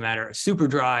just super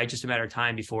dry, just a matter of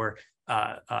time before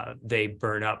they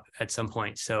burn up at some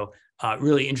point. So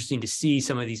really interesting to see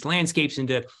some of these landscapes,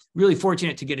 and really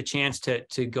fortunate to get a chance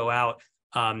to go out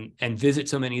and visit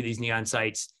so many of these NEON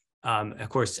sites. Of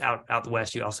course, out the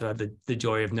west, you also have the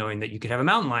joy of knowing that you could have a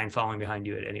mountain lion following behind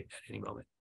you at any moment.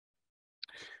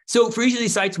 So for each of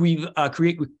these sites, we've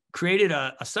created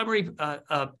a summary,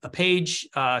 a page,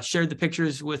 shared the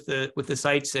pictures with the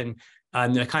sites, and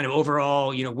the kind of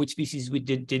overall, which species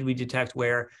did we detect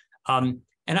where.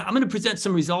 And I'm going to present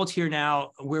some results here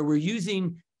now where we're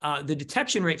using the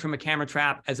detection rate from a camera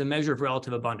trap as a measure of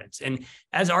relative abundance. And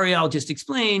as Arielle just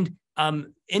explained,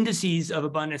 indices of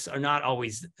abundance are not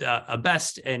always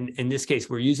best. And in this case,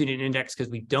 we're using an index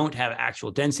because we don't have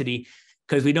actual density,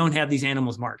 because we don't have these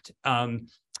animals marked.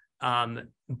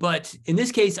 But in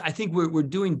this case, I think we're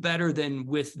doing better than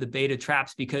with the beta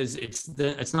traps, because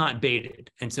it's not baited.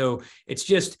 And so it's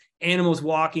just animals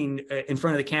walking in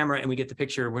front of the camera and we get the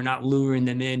picture. We're not luring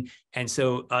them in. And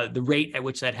so the rate at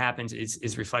which that happens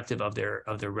is reflective of their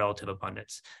relative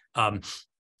abundance.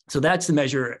 So that's the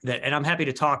measure that, and I'm happy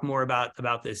to talk more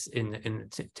about this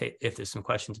if there's some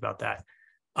questions about that.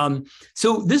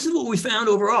 So this is what we found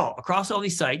overall across all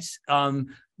these sites.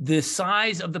 The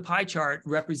size of the pie chart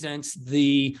represents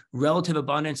the relative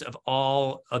abundance of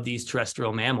all of these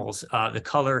terrestrial mammals. The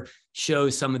color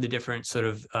shows some of the different sort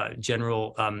of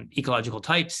general ecological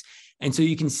types. And so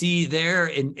you can see there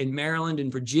in Maryland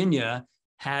and Virginia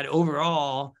had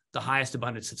overall the highest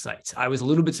abundance of sites. I was a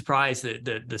little bit surprised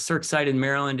that the Cirque site in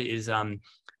Maryland is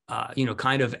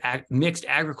kind of mixed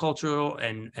agricultural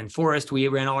and forest. We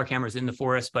ran all our cameras in the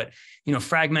forest, but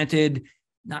fragmented,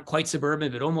 not quite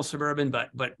suburban, but almost suburban.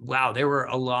 But wow, there were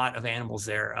a lot of animals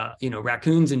there.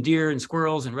 Raccoons and deer and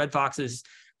squirrels and red foxes,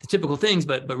 the typical things,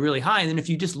 but really high. And then if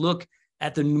you just look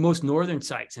at the most northern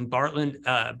sites in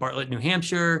Bartlett, New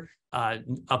Hampshire,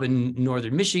 up in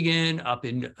northern Michigan, up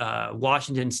in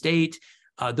Washington State,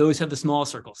 those have the small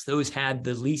circles. Those had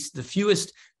the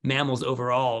fewest mammals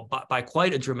overall by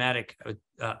quite a dramatic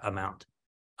amount.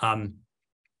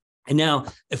 And now,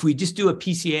 if we just do a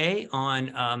PCA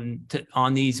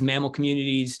on these mammal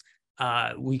communities,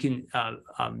 we can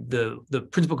the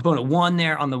principal component 1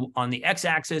 there on the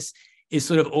x-axis is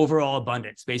sort of overall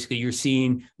abundance. Basically, you're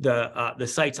seeing the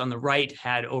sites on the right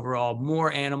had overall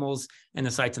more animals, and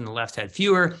the sites on the left had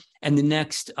fewer. And the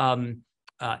next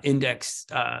index,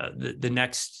 the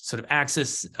next sort of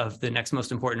axis of the next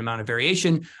most important amount of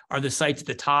variation are the sites at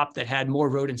the top that had more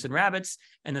rodents and rabbits,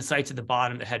 and the sites at the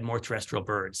bottom that had more terrestrial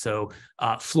birds. So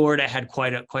Florida had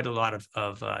quite a lot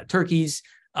of turkeys,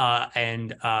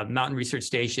 and Mountain Research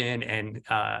Station and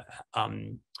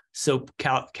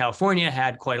California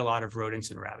had quite a lot of rodents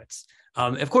and rabbits.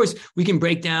 Of course, we can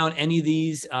break down any of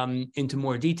these into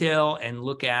more detail and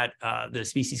look at the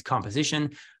species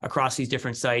composition across these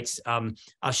different sites.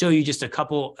 I'll show you just a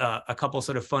couple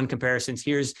sort of fun comparisons.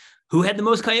 Here's who had the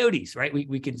most coyotes, right?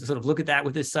 We can sort of look at that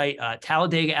with this site.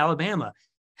 Talladega, Alabama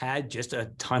had just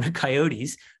a ton of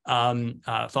coyotes,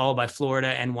 followed by Florida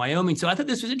and Wyoming. So I thought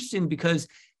this was interesting because,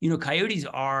 coyotes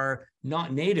are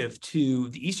not native to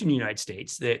the eastern United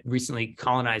States that recently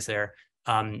colonized there,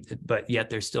 but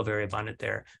yet they're still very abundant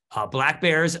there. Black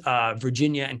bears,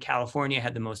 Virginia and California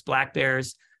had the most black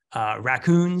bears.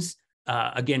 Raccoons,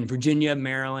 again, Virginia,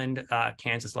 Maryland,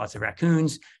 Kansas, lots of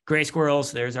raccoons. Gray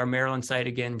squirrels, there's our Maryland site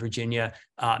again, Virginia,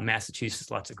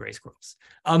 Massachusetts, lots of gray squirrels.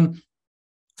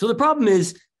 So the problem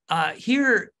is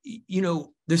here,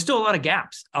 there's still a lot of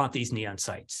gaps on these neon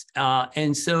sites.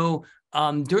 And so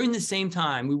during the same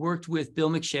time, we worked with Bill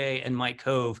McShay and Mike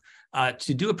Cove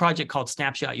to do a project called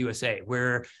Snapshot USA,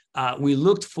 where we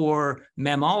looked for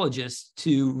mammalogists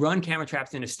to run camera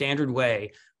traps in a standard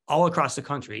way all across the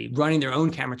country, running their own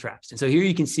camera traps. And so here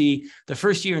you can see the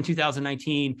first year in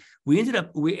 2019, we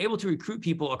were able to recruit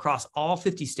people across all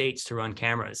 50 states to run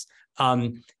cameras.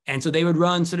 And so they would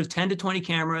run sort of 10 to 20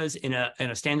 cameras in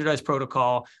a standardized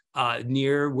protocol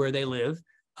near where they live.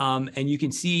 And you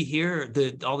can see here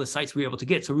all the sites we were able to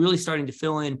get. So really starting to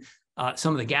fill in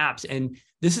some of the gaps. And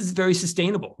this is very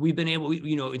sustainable. We've been able,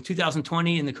 in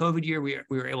 2020, in the COVID year, we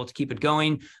were able to keep it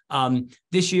going.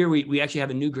 This year, we actually have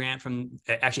a grant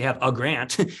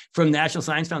from National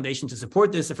Science Foundation to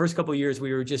support this. The first couple of years,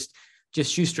 we were just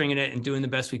shoestringing it and doing the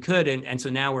best we could. And so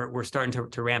now we're starting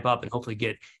to ramp up and hopefully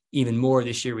get even more.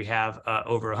 This year, we have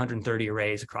over 130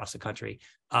 arrays across the country.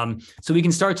 So we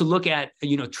can start to look at,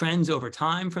 trends over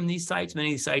time from these sites. Many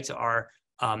of these sites are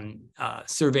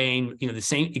surveying,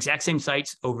 the exact same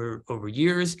sites over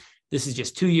years. This is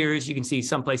just 2 years. You can see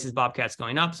some places bobcats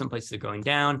going up, some places are going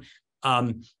down.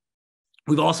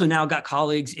 We've also now got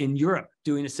colleagues in Europe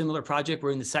doing a similar project.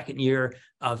 We're in the second year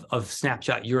of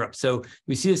Snapshot Europe. So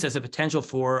we see this as a potential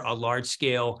for a large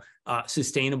scale,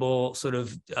 sustainable sort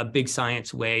of a big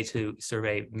science way to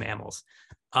survey mammals.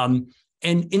 And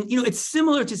it's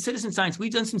similar to citizen science.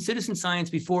 We've done some citizen science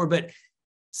before, but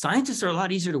scientists are a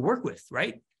lot easier to work with,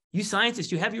 right? You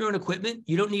scientists, you have your own equipment.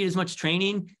 You don't need as much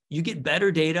training. You get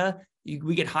better data.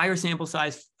 We get higher sample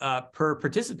size per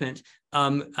participant.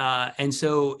 And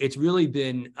so it's really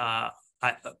been, I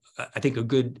think, a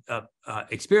good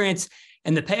experience.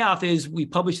 And the payoff is we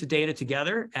publish the data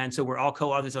together. And so we're all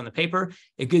co-authors on the paper.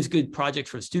 It gives good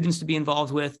projects for students to be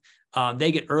involved with.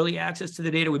 They get early access to the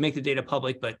data. We make the data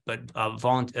public, but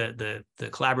the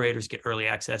collaborators get early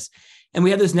access. And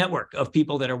we have this network of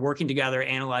people that are working together,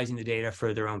 analyzing the data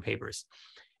for their own papers.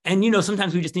 And,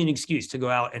 sometimes we just need an excuse to go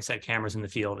out and set cameras in the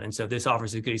field. And so this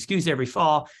offers a good excuse every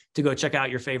fall to go check out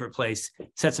your favorite place,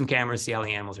 set some cameras, see how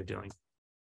the animals are doing.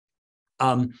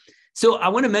 So I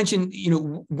want to mention,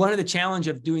 one of the challenge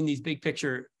of doing these big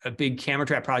camera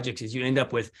trap projects is you end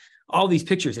up with all these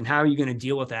pictures, and how are you going to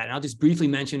deal with that? And I'll just briefly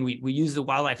mention, we use the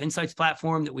Wildlife Insights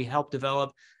platform that we helped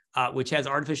develop, which has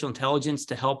artificial intelligence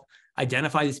to help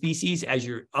identify the species as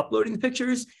you're uploading the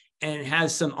pictures, and it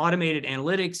has some automated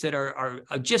analytics that are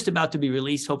just about to be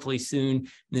released, hopefully soon, in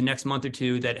the next month or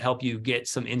two, that help you get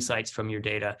some insights from your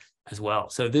data as well.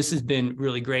 So this has been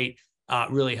really great,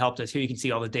 really helped us. Here you can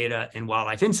see all the data in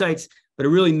Wildlife Insights, but it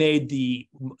really made the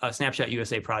Snapshot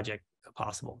USA project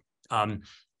possible.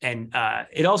 And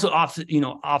it also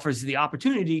offers the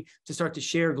opportunity to start to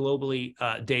share globally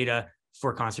data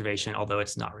for conservation, although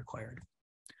it's not required.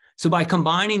 So by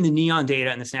combining the NEON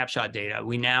data and the snapshot data,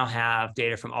 we now have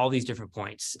data from all these different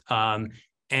points.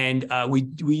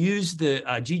 We used the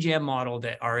GJM model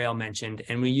that Arielle mentioned,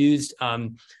 and we used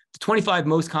the 25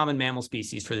 most common mammal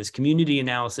species for this community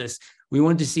analysis. We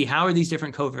wanted to see how are these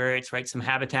different covariates, right? Some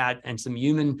habitat and some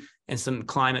human and some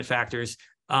climate factors.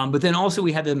 But then also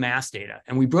we had the mass data,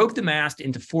 and we broke the mass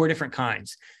into 4 different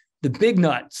kinds. The big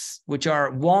nuts, which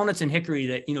are walnuts and hickory,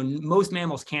 that most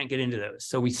mammals can't get into those.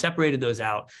 So we separated those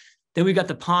out. Then we got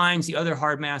the pines, the other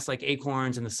hard mass like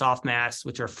acorns, and the soft mass,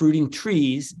 which are fruiting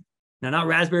trees. Now, not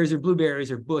raspberries or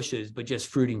blueberries or bushes, but just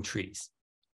fruiting trees.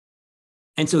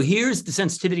 And so here's the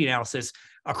sensitivity analysis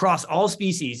across all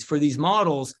species for these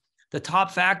models. The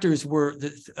top factors were,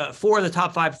 4 of the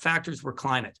top 5 factors were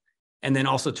climate, and then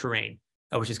also terrain,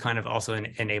 which is kind of also an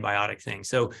abiotic thing.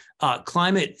 So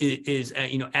climate is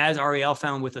as Arielle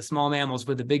found with the small mammals,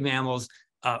 with the big mammals,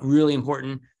 really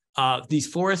important. These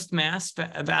forest mass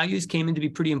values came in to be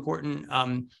pretty important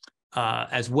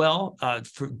as well,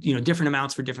 for different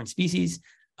amounts for different species.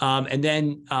 And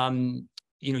then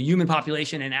human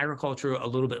population and agriculture a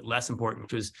little bit less important,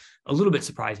 which was a little bit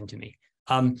surprising to me.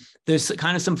 There's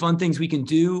kind of some fun things we can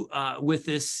do with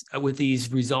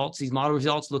these results, these model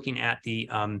results, looking at the,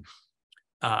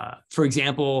 for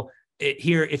example,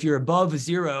 here, if you're above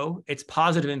 0, it's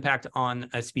positive impact on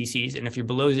a species. And if you're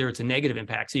below 0, it's a negative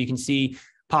impact. So you can see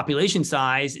population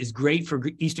size is great for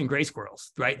eastern gray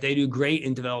squirrels, right? They do great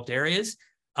in developed areas.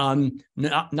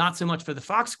 Not so much for the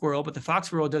fox squirrel, but the fox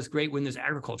squirrel does great when there's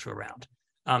agriculture around.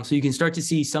 So you can start to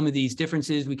see some of these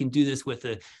differences. We can do this with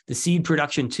the seed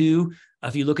production too.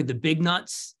 If you look at the big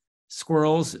nuts,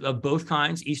 squirrels of both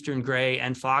kinds, eastern gray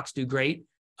and fox, do great.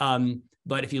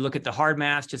 But if you look at the hard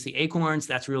mass, just the acorns,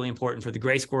 that's really important for the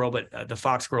gray squirrel, but the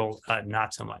fox squirrel,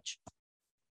 not so much.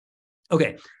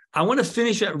 Okay, I want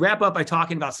to wrap up by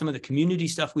talking about some of the community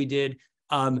stuff we did.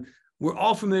 We're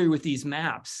all familiar with these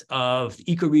maps of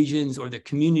ecoregions or the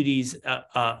communities,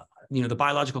 the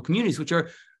biological communities, which are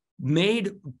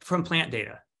made from plant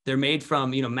data. They're made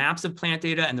from maps of plant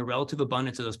data and the relative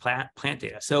abundance of those plant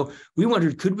data. So we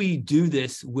wondered, could we do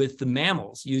this with the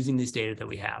mammals using this data that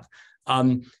we have?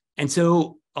 And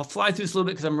so I'll fly through this a little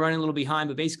bit because I'm running a little behind,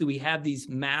 but basically we have these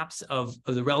maps of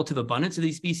the relative abundance of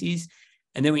these species,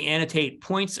 and then we annotate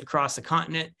points across the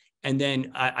continent and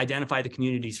then identify the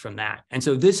communities from that. And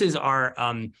so this is our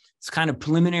it's kind of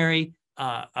preliminary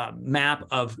map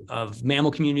of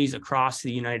mammal communities across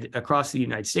the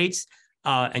United States.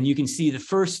 And you can see the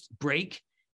first break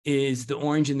is the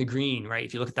orange and the green, right?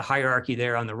 If you look at the hierarchy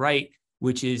there on the right,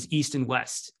 which is east and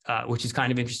west, which is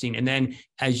kind of interesting. And then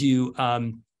as you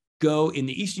go in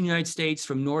the eastern United States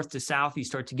from north to south, you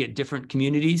start to get different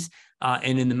communities.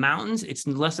 And in the mountains, it's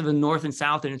less of a north and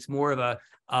south, and it's more of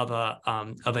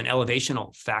an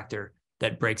elevational factor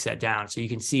that breaks that down. So you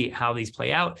can see how these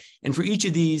play out. And for each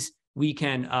of these, we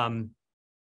can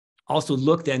also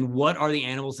look then, what are the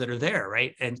animals that are there,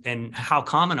 right? And how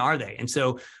common are they? And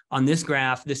so on this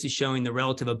graph, this is showing the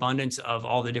relative abundance of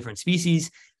all the different species.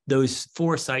 Those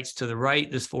 4 sites to the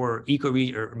right, those 4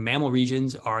 or mammal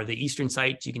regions are the eastern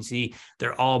sites. You can see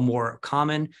they're all more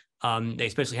common. They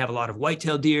especially have a lot of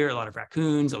white-tailed deer, a lot of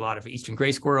raccoons, a lot of eastern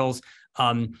gray squirrels.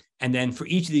 And then for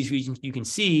each of these regions, you can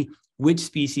see which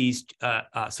species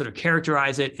sort of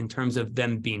characterize it in terms of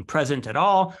them being present at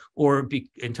all, or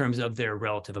in terms of their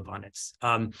relative abundance.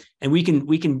 And we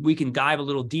can dive a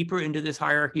little deeper into this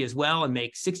hierarchy as well and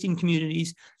make 16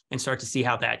 communities and start to see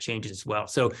how that changes as well.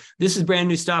 So this is brand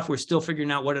new stuff. We're still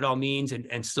figuring out what it all means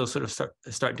and still sort of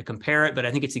starting to compare it, but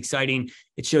I think it's exciting.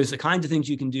 It shows the kinds of things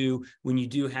you can do when you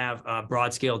do have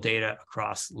broad scale data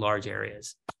across large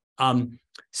areas.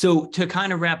 So to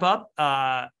kind of wrap up,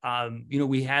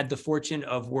 we had the fortune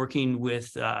of working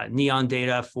with NEON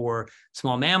data for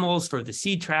small mammals, for the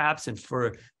seed traps, and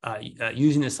for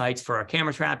using the sites for our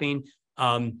camera trapping.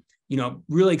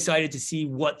 Really excited to see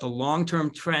what the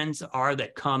long-term trends are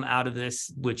that come out of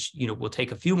this, which, will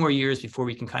take a few more years before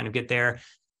we can kind of get there.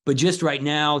 But just right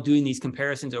now, doing these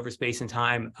comparisons over space and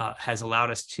time has allowed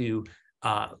us to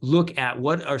look at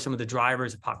what are some of the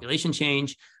drivers of population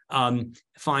change,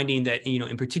 finding that,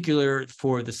 in particular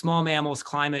for the small mammals,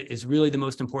 climate is really the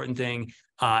most important thing,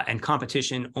 and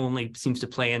competition only seems to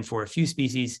play in for a few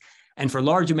species. And for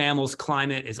larger mammals,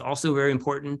 climate is also very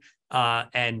important,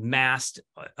 and mast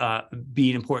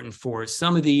being important for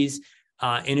some of these.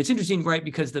 And it's interesting, right,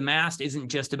 because the mast isn't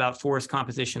just about forest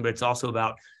composition, but it's also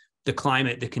about the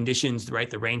climate, the conditions, right,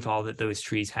 the rainfall that those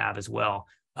trees have as well.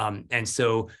 And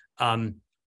so, the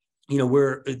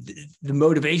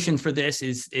motivation for this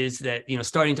is that,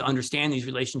 starting to understand these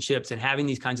relationships and having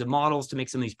these kinds of models to make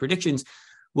some of these predictions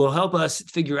will help us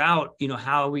figure out,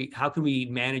 how can we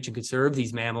manage and conserve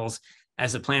these mammals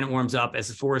as the planet warms up, as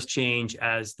the forests change,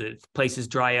 as the places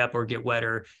dry up or get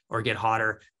wetter or get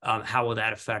hotter. How will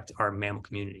that affect our mammal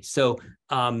communities? So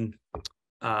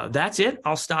that's it.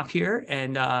 I'll stop here.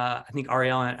 And I think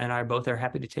Arielle and I both are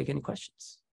happy to take any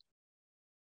questions.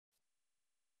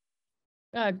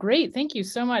 Great. Thank you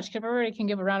so much. If everybody can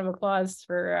give a round of applause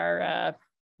for our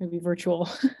maybe virtual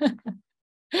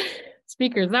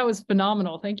speakers. That was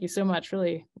phenomenal. Thank you so much.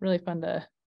 Really, really fun to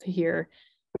hear.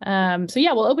 So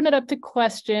yeah, we'll open it up to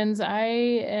questions. I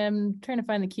am trying to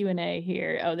find the Q&A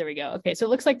here. Oh, there we go. Okay, so it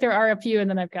looks like there are a few, and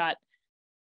then I've got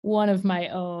one of my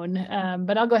own.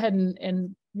 But I'll go ahead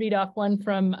and read off one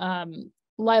from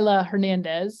Lila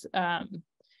Hernandez.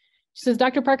 She says,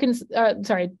 Dr. Parsons,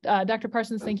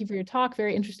 thank you for your talk.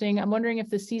 Very interesting. I'm wondering if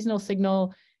the seasonal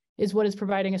signal is what is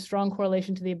providing a strong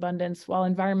correlation to the abundance, while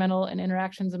environmental and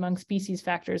interactions among species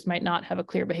factors might not have a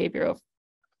clear behavior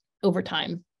over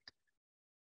time.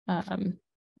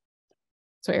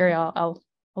 So Arielle, I'll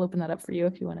open that up for you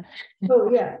if you want to. Oh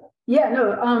yeah,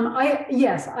 no.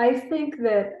 I think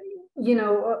that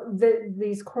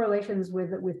these correlations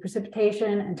with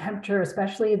precipitation and temperature,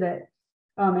 especially, that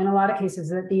in a lot of cases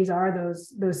that these are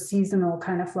those seasonal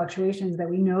kind of fluctuations that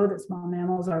we know that small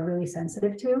mammals are really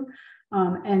sensitive to.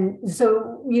 And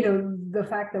so, the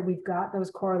fact that we've got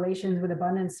those correlations with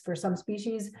abundance for some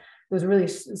species, those really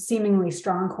seemingly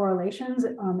strong correlations,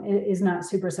 is not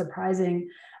super surprising.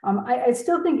 I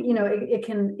still think, it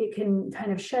can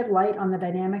kind of shed light on the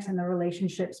dynamics and the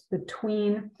relationships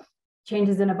between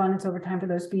changes in abundance over time for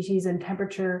those species and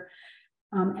temperature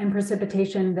and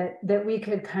precipitation that we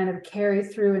could kind of carry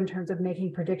through in terms of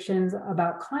making predictions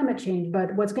about climate change.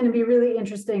 But what's going to be really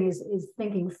interesting is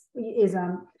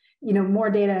more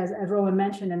data, as Roland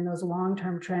mentioned, and those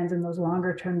long-term trends and those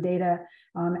longer-term data,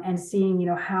 and seeing,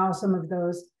 how some of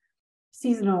those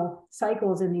seasonal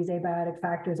cycles in these abiotic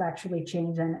factors actually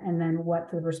change, and then what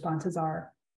the responses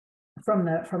are from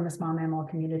the small mammal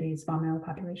communities, small mammal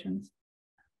populations.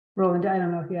 Roland, I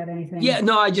don't know if you had anything. Yeah,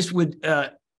 no, I just would,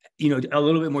 a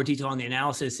little bit more detail on the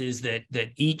analysis is that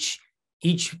each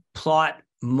plot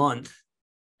month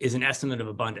is an estimate of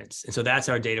abundance. And so that's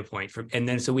our data point. And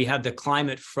then so we have the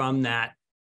climate from that.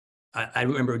 I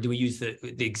remember, do we use the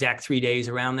exact 3 days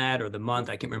around that, or the month?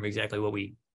 I can't remember exactly what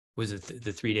was it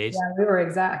the 3 days? Yeah, we were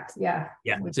exact. Yeah.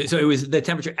 Yeah. So it was the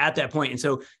temperature at that point. And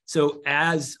so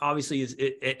as obviously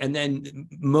and then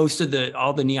most of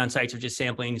all the NEON sites are just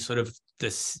sampling sort of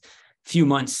this few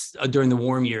months during the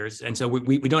warm years. And so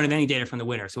we don't have any data from the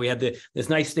winter. So we have this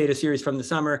nice data series from the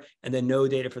summer and then no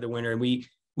data for the winter. And we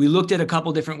looked at a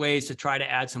couple different ways to try to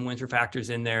add some winter factors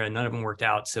in there, and none of them worked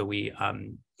out. So we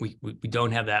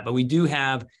don't have that, but we do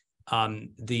have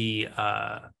the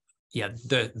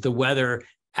weather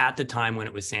at the time when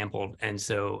it was sampled. And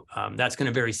so that's going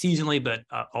to vary seasonally, but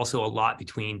also a lot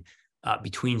between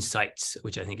sites,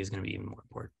 which I think is going to be even more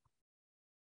important.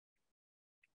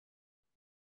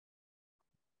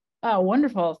 Oh,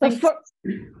 wonderful. Thanks.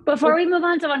 Before we move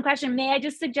on to one question, may I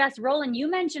just suggest, Roland, you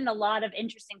mentioned a lot of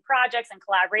interesting projects and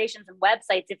collaborations and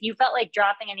websites. If you felt like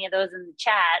dropping any of those in the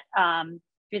chat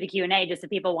through the Q&A, just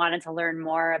if people wanted to learn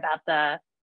more about the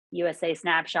USA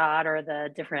snapshot or the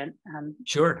different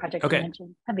projects you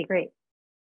mentioned, that'd be great.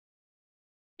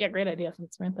 Yeah, great idea.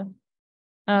 Thanks, Samantha.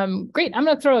 Great. I'm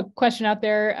going to throw a question out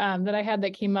there that I had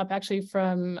that came up actually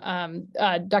from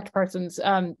Dr. Parsons.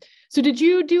 So did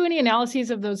you do any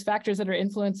analyses of those factors that are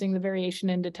influencing the variation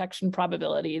in detection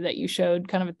probability that you showed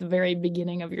kind of at the very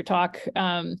beginning of your talk?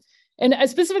 And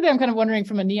specifically, I'm kind of wondering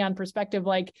from a NEON perspective,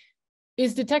 like,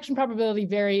 is detection probability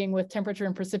varying with temperature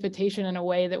and precipitation in a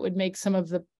way that would make some of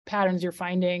the patterns you're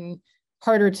finding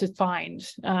harder to find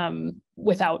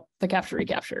without the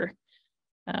capture-recapture?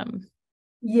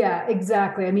 Yeah,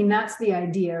 exactly. I mean, that's the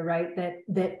idea, right?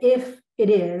 That if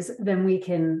it is, then we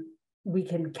can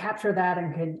capture that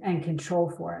and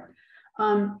control for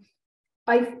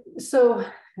it. So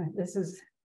this is,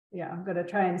 I'm going to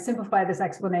try and simplify this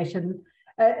explanation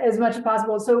as much as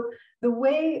possible. So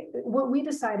what we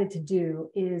decided to do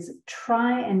is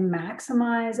try and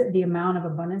maximize the amount of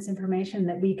abundance information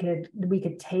that we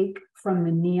could take from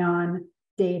the NEON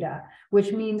data,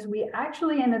 which means we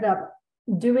actually ended up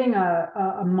doing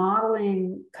a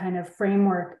modeling kind of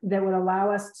framework that would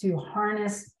allow us to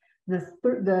harness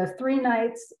the 3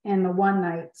 nights and the 1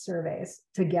 night surveys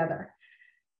together.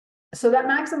 So that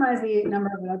maximized the number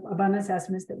of abundance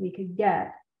estimates that we could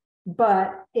get,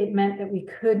 but it meant that we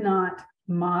could not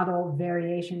model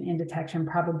variation in detection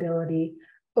probability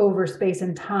over space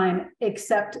and time,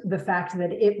 except the fact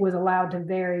that it was allowed to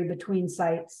vary between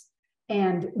sites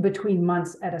and between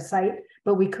months at a site,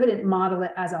 but we couldn't model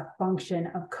it as a function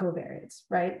of covariates,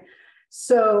 right?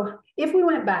 So if we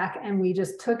went back and we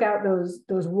just took out those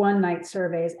 1 night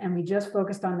surveys and we just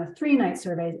focused on the 3 night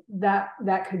surveys,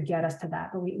 that could get us to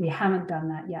that, but we haven't done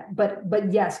that yet.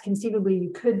 But yes, conceivably you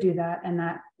could do that, and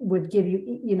that would give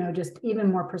you, just even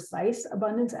more precise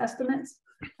abundance estimates,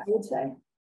 I would say.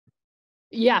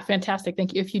 Yeah, fantastic.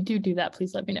 Thank you. If you do that,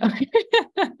 please let me know.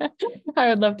 I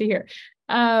would love to hear.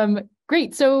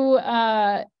 Great.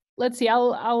 So let's see,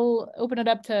 I'll open it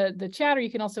up to the chat, or you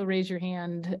can also raise your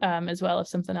hand as well if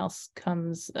something else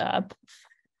comes up.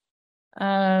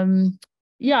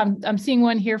 Yeah, I'm seeing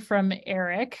one here from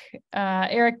Eric.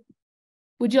 Eric,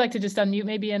 would you like to just unmute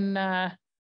maybe and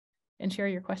share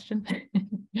your question?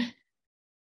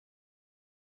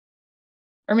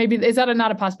 Or maybe, is that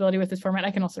not a possibility with this format?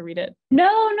 I can also read it.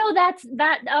 No, that's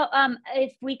that.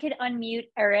 If we could unmute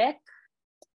Eric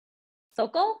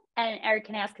Sokol, and Eric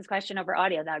can ask his question over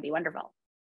audio, that would be wonderful.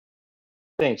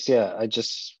 Thanks. Yeah, I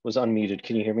just was unmuted.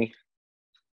 Can you hear me?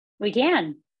 We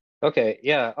can. Okay.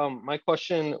 Yeah. My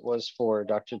question was for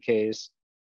Dr. Kays,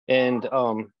 And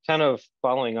kind of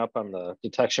following up on the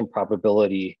detection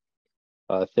probability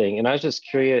thing. And I was just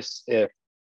curious if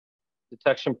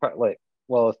detection, if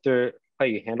how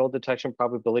you handle detection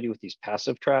probability with these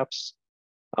passive traps.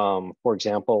 For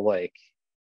example, like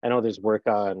I know there's work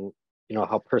on,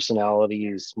 how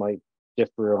personalities might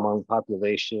differ among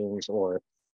populations, or,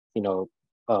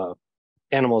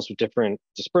 animals with different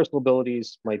dispersal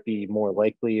abilities might be more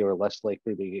likely or less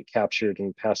likely to get captured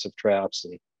in passive traps.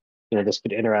 And, this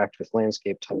could interact with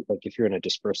landscape type, like if you're in a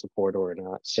dispersal corridor or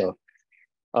not. So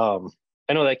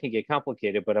I know that can get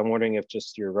complicated, but I'm wondering if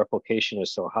just your replication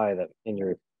is so high that in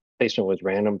your placement was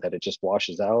random that it just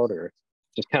washes out, or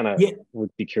just kind of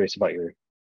would be curious about your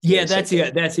that's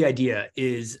the idea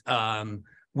is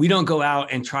we don't go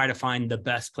out and try to find the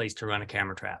best place to run a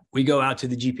camera trap. We go out to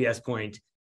the GPS point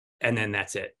and then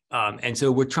that's it. And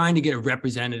so we're trying to get a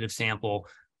representative sample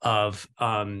of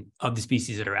the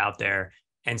species that are out there.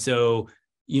 And so,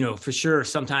 for sure,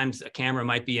 sometimes a camera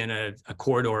might be in a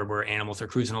corridor where animals are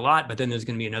cruising a lot, but then there's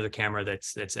going to be another camera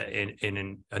that's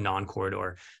in a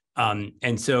non-corridor.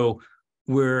 And so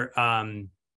we're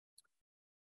hoping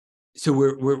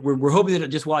that it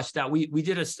just washed out. We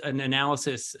did an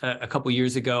analysis a couple of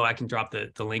years ago. I can drop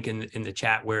the link in the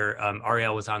chat where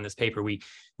Arielle was on this paper. We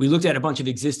looked at a bunch of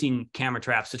existing camera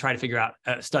traps to try to figure out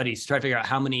studies to try to figure out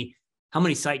how many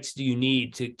sites do you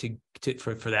need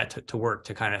for that to work,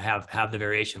 to kind of have the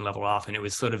variation level off. And it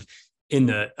was sort of in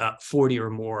the 40 or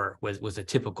more was a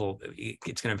typical.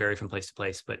 It's going to vary from place to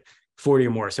place, but 40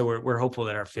 or more. So we're hopeful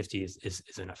that our 50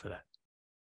 is enough for that.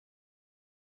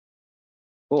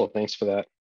 Cool, thanks for that.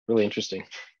 Really interesting.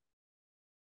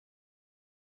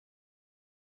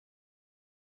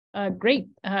 Great.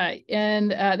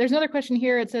 And there's another question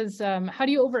here. It says, how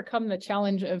do you overcome the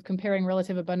challenge of comparing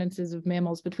relative abundances of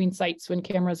mammals between sites when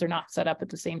cameras are not set up at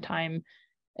the same time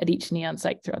at each NEON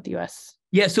site throughout the US?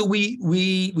 Yeah, so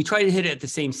we try to hit it at the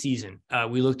same season.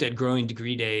 We looked at growing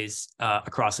degree days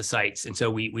across the sites. And so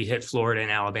we hit Florida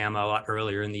and Alabama a lot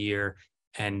earlier in the year,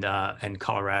 and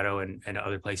Colorado and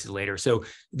other places later. So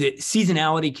the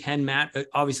seasonality can matter.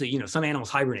 Obviously, some animals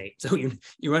hibernate. So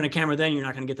you run a camera, then you're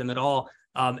not going to get them at all.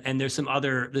 And there's some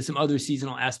other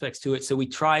seasonal aspects to it. So we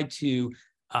tried to,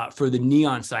 for the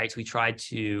NEON sites, we tried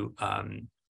to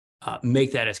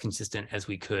make that as consistent as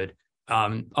we could.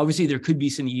 Obviously, there could be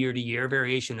some year-to-year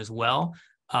variation as well.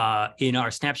 In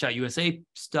our Snapshot USA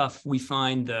stuff, we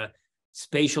find the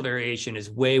spatial variation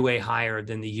is way, way higher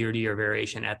than the year-to-year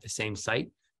variation at the same site.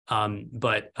 So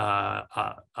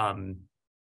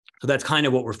that's kind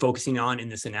of what we're focusing on in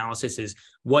this analysis is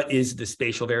what is the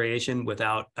spatial variation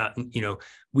without,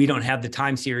 we don't have the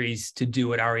time series to do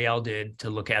what Arielle did to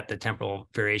look at the temporal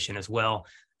variation as well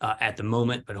at the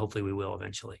moment, but hopefully we will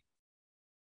eventually.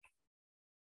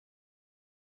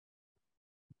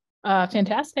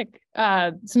 Fantastic.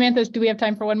 Samantha, do we have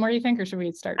time for one more, you think, or should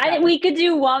we start? I think we could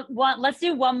do one. Let's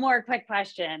do one more quick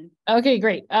question. Okay,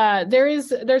 great.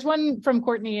 There's one from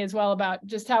Courtney as well about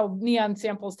just how NEON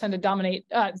samples tend to dominate,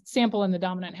 sample in the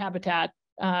dominant habitat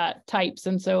types.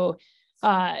 And so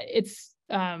it's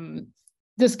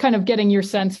just kind of getting your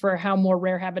sense for how more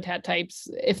rare habitat types,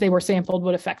 if they were sampled,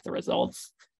 would affect the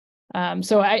results.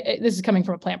 So this is coming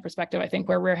from a plant perspective, I think,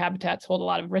 where rare habitats hold a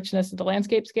lot of richness at the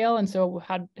landscape scale. And so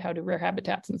how do rare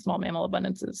habitats and small mammal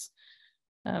abundances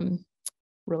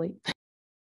relate?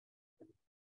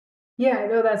 Yeah,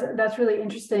 no, that's really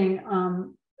interesting.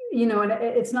 And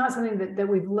it's not something that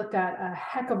we've looked at a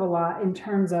heck of a lot in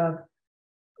terms of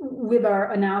with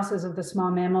our analysis of the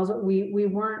small mammals. We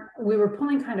were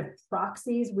pulling kind of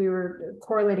proxies. We were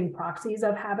correlating proxies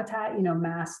of habitat,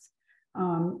 massed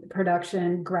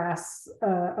production, grass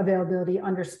availability,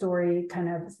 understory kind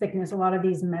of thickness, a lot of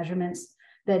these measurements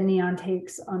that NEON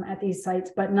takes at these sites,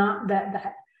 but not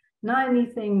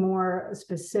anything more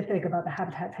specific about the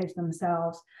habitat types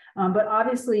themselves. But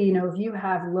obviously, if you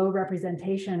have low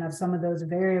representation of some of those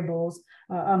variables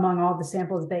among all the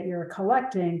samples that you're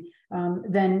collecting,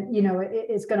 then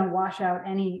it's going to wash out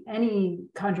any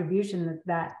contribution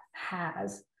that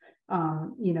has.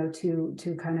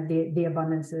 To kind of the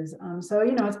abundances.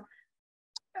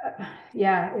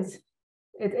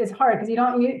 It's hard because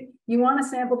you want to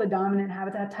sample the dominant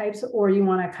habitat types, or you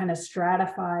want to kind of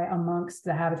stratify amongst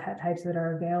the habitat types that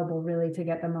are available, really, to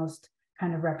get the most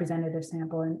kind of representative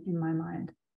sample in my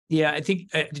mind. Yeah, I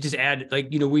think to just add,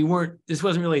 this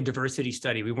wasn't really a diversity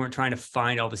study. We weren't trying to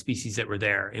find all the species that were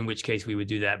there, in which case we would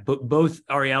do that. But both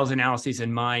Arielle's analyses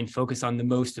and mine focus on the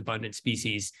most abundant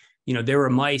species. There were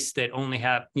mice that only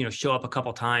have, show up a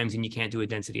couple times, and you can't do a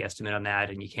density estimate on that,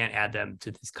 and you can't add them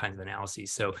to this kind of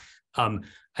analyses. So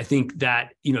I think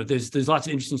that, there's lots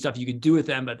of interesting stuff you could do with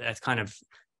them, but that's kind of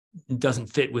doesn't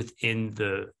fit within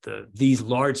these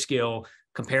large scale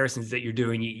comparisons that you're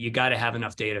doing. You got to have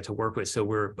enough data to work with. So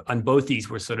we're on both these,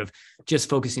 we're sort of just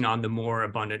focusing on the more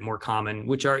abundant, more common,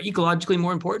 which are ecologically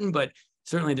more important, but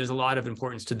certainly there's a lot of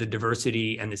importance to the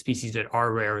diversity and the species that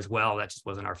are rare as well. That just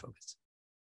wasn't our focus.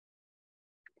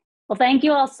 Well, thank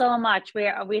you all so much. We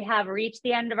have reached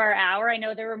the end of our hour. I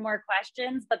know there were more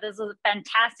questions, but this was a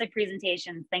fantastic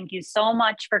presentation. Thank you so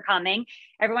much for coming.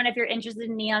 Everyone, if you're interested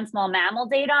in neon small mammal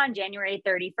data on January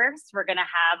 31st, we're gonna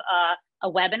have a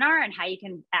webinar on how you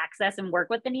can access and work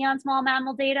with the neon small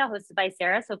mammal data hosted by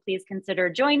Sarah. So please consider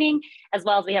joining, as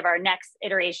well as we have our next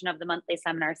iteration of the monthly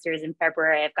seminar series in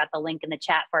February. I've got the link in the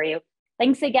chat for you.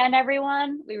 Thanks again,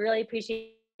 everyone. We really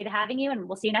appreciate having you, and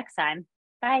we'll see you next time.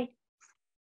 Bye.